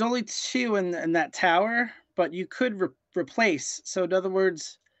there's only 2 in that tower, but you could replace. So in other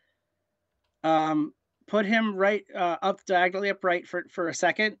words, put him right up diagonally upright for a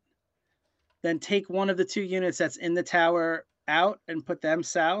second, then take one of the 2 units that's in the tower out and put them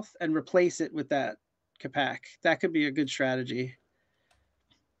south and replace it with that Capac. That could be a good strategy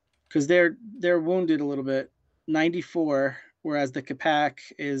because they're wounded a little bit, 94, whereas the Capac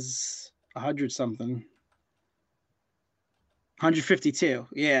is 100 something. 152.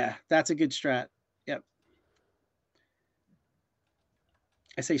 Yeah, that's a good strat. Yep.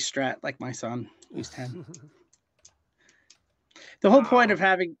 I say strat like my son, who's 10. The whole point of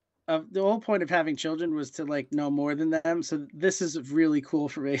having children was to like know more than them. So this is really cool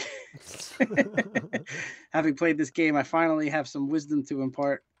for me. Having played this game, I finally have some wisdom to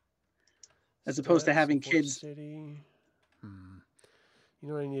impart, as opposed to having kids. City. You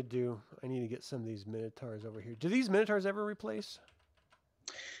know what I need to do? I need to get some of these Minotaurs over here. Do these Minotaurs ever replace?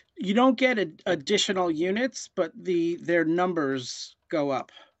 You don't get additional units, but their numbers go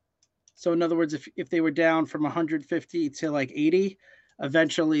up. So in other words, if they were down from 150 to like 80,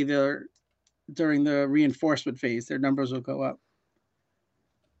 eventually during the reinforcement phase, their numbers will go up.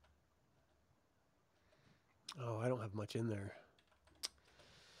 Oh, I don't have much in there.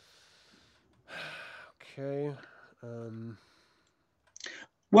 Okay.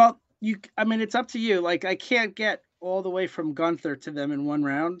 Well, I mean, it's up to you. Like, I can't get all the way from Gunther to them in one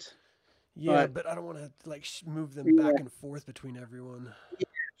round. Yeah, but I don't want to like move them back and forth between everyone.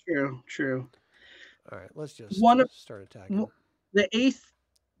 Yeah, true. All right, let's just start attacking. The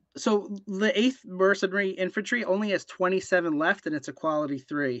 8th mercenary infantry only has 27 left, and it's a quality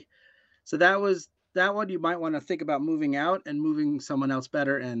 3. So that one you might want to think about moving out and moving someone else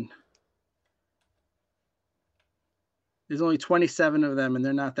better in. There's only 27 of them, and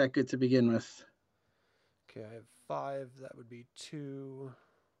they're not that good to begin with. Okay, I have 5. That would be 2.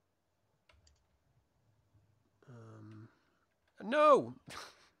 No!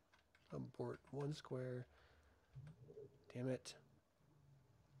 Abort 1 square. Damn it.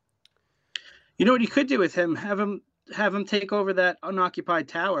 You know what you could do with him? Have him take over that unoccupied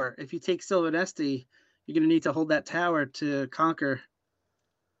tower. If you take Sylvanesti, you're going to need to hold that tower to conquer.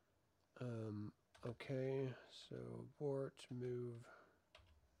 Okay, so abort, move.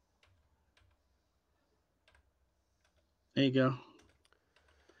 There you go.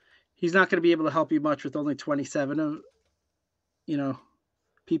 He's not going to be able to help you much with only 27 of,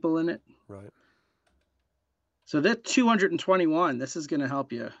 people in it. Right. So they're 221. This is going to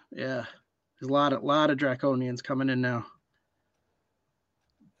help you. Yeah. There's a lot of Draconians coming in now.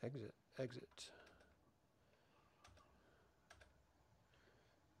 Exit.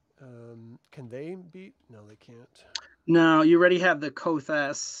 Can they beat? No, they can't. No, you already have the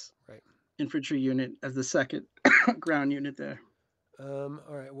Kothas right. infantry unit as the second ground unit there. All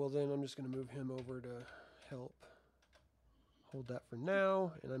right, well then I'm just going to move him over to help. Hold that for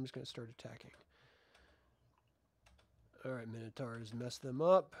now, and I'm just going to start attacking. All right, Minotaurs, mess them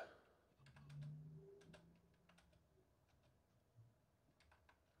up.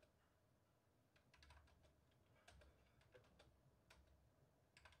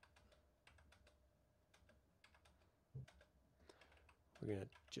 We're going to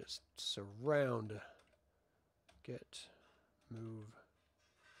just surround. Move.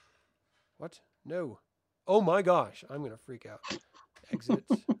 What? No. Oh my gosh, I'm going to freak out. Exit.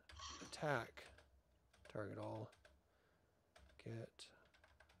 Attack. Target all.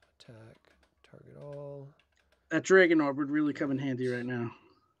 Attack. Target all. That Dragon Orb would really come in handy right now.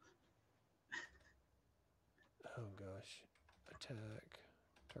 Oh gosh. Attack.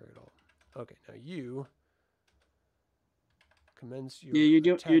 Target all. Okay, now you commence your you're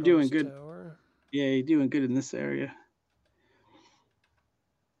doing good. Tower. Yeah, you're doing good in this area.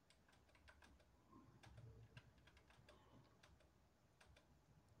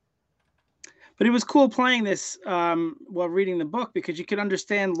 But it was cool playing this while reading the book because you could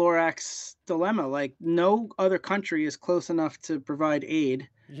understand Lorac's dilemma. Like, no other country is close enough to provide aid.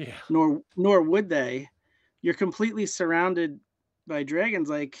 Yeah. Nor would they. You're completely surrounded by dragons.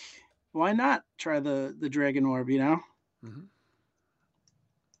 Like, why not try the Dragon Orb, Mm-hmm.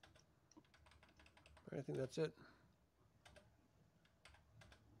 I think that's it.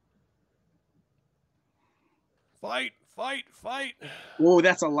 Fight! Whoa,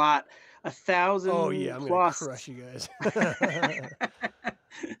 that's a lot. 1,000. Oh yeah, I'm gonna crush you guys.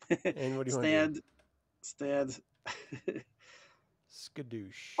 And what do you want to do? Stand.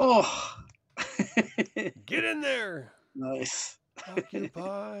 Skadoosh. Oh. Get in there. Nice.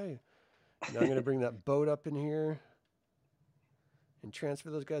 Occupy. Now I'm gonna bring that boat up in here and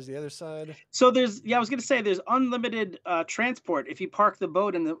transfer those guys to the other side. So I was gonna say there's unlimited transport. If you park the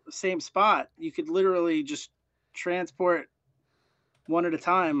boat in the same spot, you could literally just transport one at a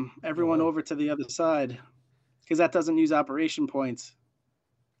time, everyone over to the other side, because that doesn't use operation points.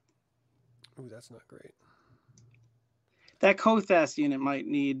 Ooh, that's not great. That Kothas unit might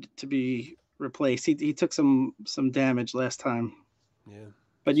need to be replaced. He took some damage last time. Yeah.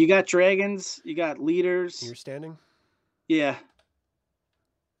 But you got dragons, you got leaders. You're standing? Yeah.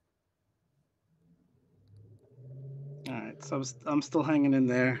 All right, so I'm still hanging in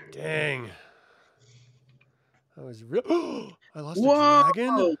there. Dang. That was real. I lost a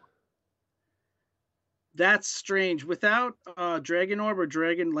dragon. That's strange. Without Dragon Orb or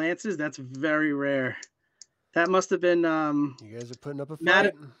Dragon Lances, that's very rare. That must have been. You guys are putting up a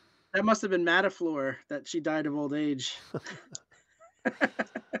fight. That must have been Mataflor that she died of old age. All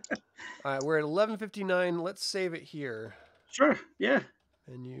right, we're at 11:59. Let's save it here. Sure. Yeah.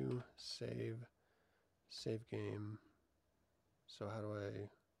 Menu, save game. So how do I?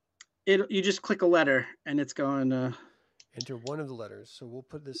 You just click a letter and it's going. Enter one of the letters. So we'll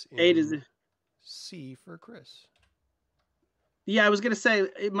put this in. A to C for Chris. Yeah, I was gonna say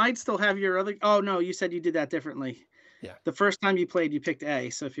it might still have your other. Oh no, you said you did that differently. Yeah. The first time you played, you picked A.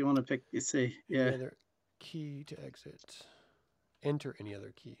 So if you want to pick C, yeah. Any other key to exit. Enter any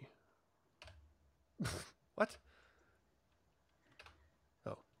other key. What?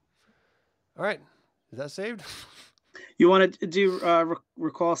 Oh. All right. Is that saved? You want to do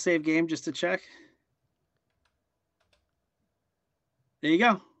recall save game just to check? There you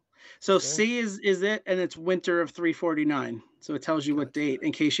go. So okay. C is it, and it's winter of 349. So it tells you what date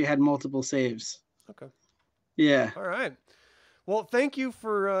in case you had multiple saves. Okay. Yeah. All right. Well, thank you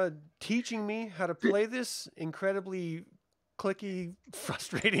for teaching me how to play this incredibly clicky,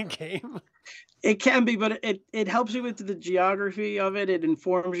 frustrating game. It can be, but it helps you with the geography of it. It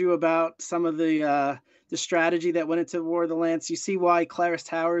informs you about some of the strategy that went into War of the Lance. You see why Claris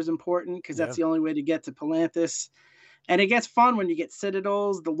Tower is important, because that's the only way to get to Palanthas. And it gets fun when you get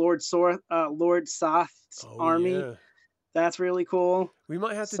citadels, the Lord Soth's army. Yeah. That's really cool. We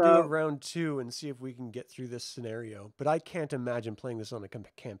might have to do a round 2 and see if we can get through this scenario, but I can't imagine playing this on a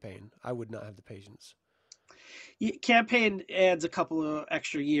campaign. I would not have the patience. Campaign adds a couple of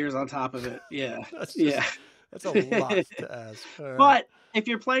extra years on top of it. Yeah. That's a lot to ask. But if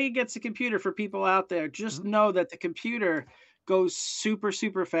you're playing against a computer, for people out there, just know that the computer goes super,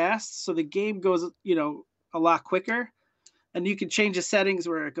 super fast. So the game goes, a lot quicker. And you can change the settings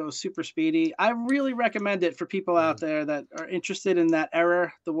where it goes super speedy. I really recommend it for people out there that are interested in that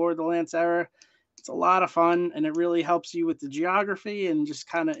era, the War of the Lance era. It's a lot of fun, and it really helps you with the geography and just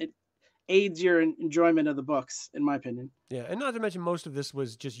kind of it aids your enjoyment of the books, in my opinion. Yeah, and not to mention most of this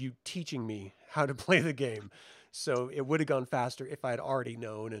was just you teaching me how to play the game. So it would have gone faster if I had already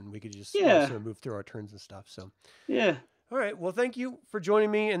known, and we could just sort of move through our turns and stuff. So yeah. All right. Well, thank you for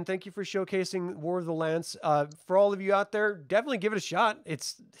joining me, and thank you for showcasing War of the Lance. For all of you out there, definitely give it a shot.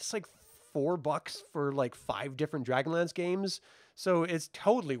 It's like $4 for like 5 different Dragonlance games, so it's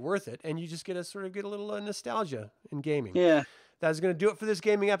totally worth it. And you just get a little nostalgia in gaming. Yeah. That is going to do it for this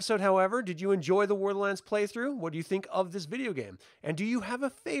gaming episode. However, did you enjoy the War of the Lance playthrough? What do you think of this video game? And do you have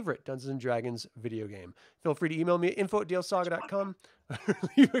a favorite Dungeons & Dragons video game? Feel free to email me at info@dalesaga.com.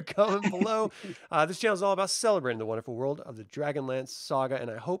 Leave a comment below. This channel is all about celebrating the wonderful world of the Dragonlance saga,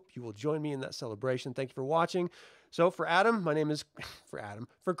 and I hope you will join me in that celebration. Thank you for watching. So for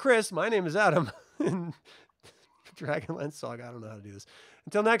Chris, my name is Adam. And Dragonlance saga, I don't know how to do this.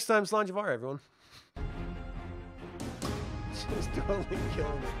 Until next time, Slanjavar, everyone. Just totally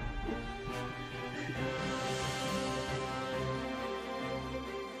killing it.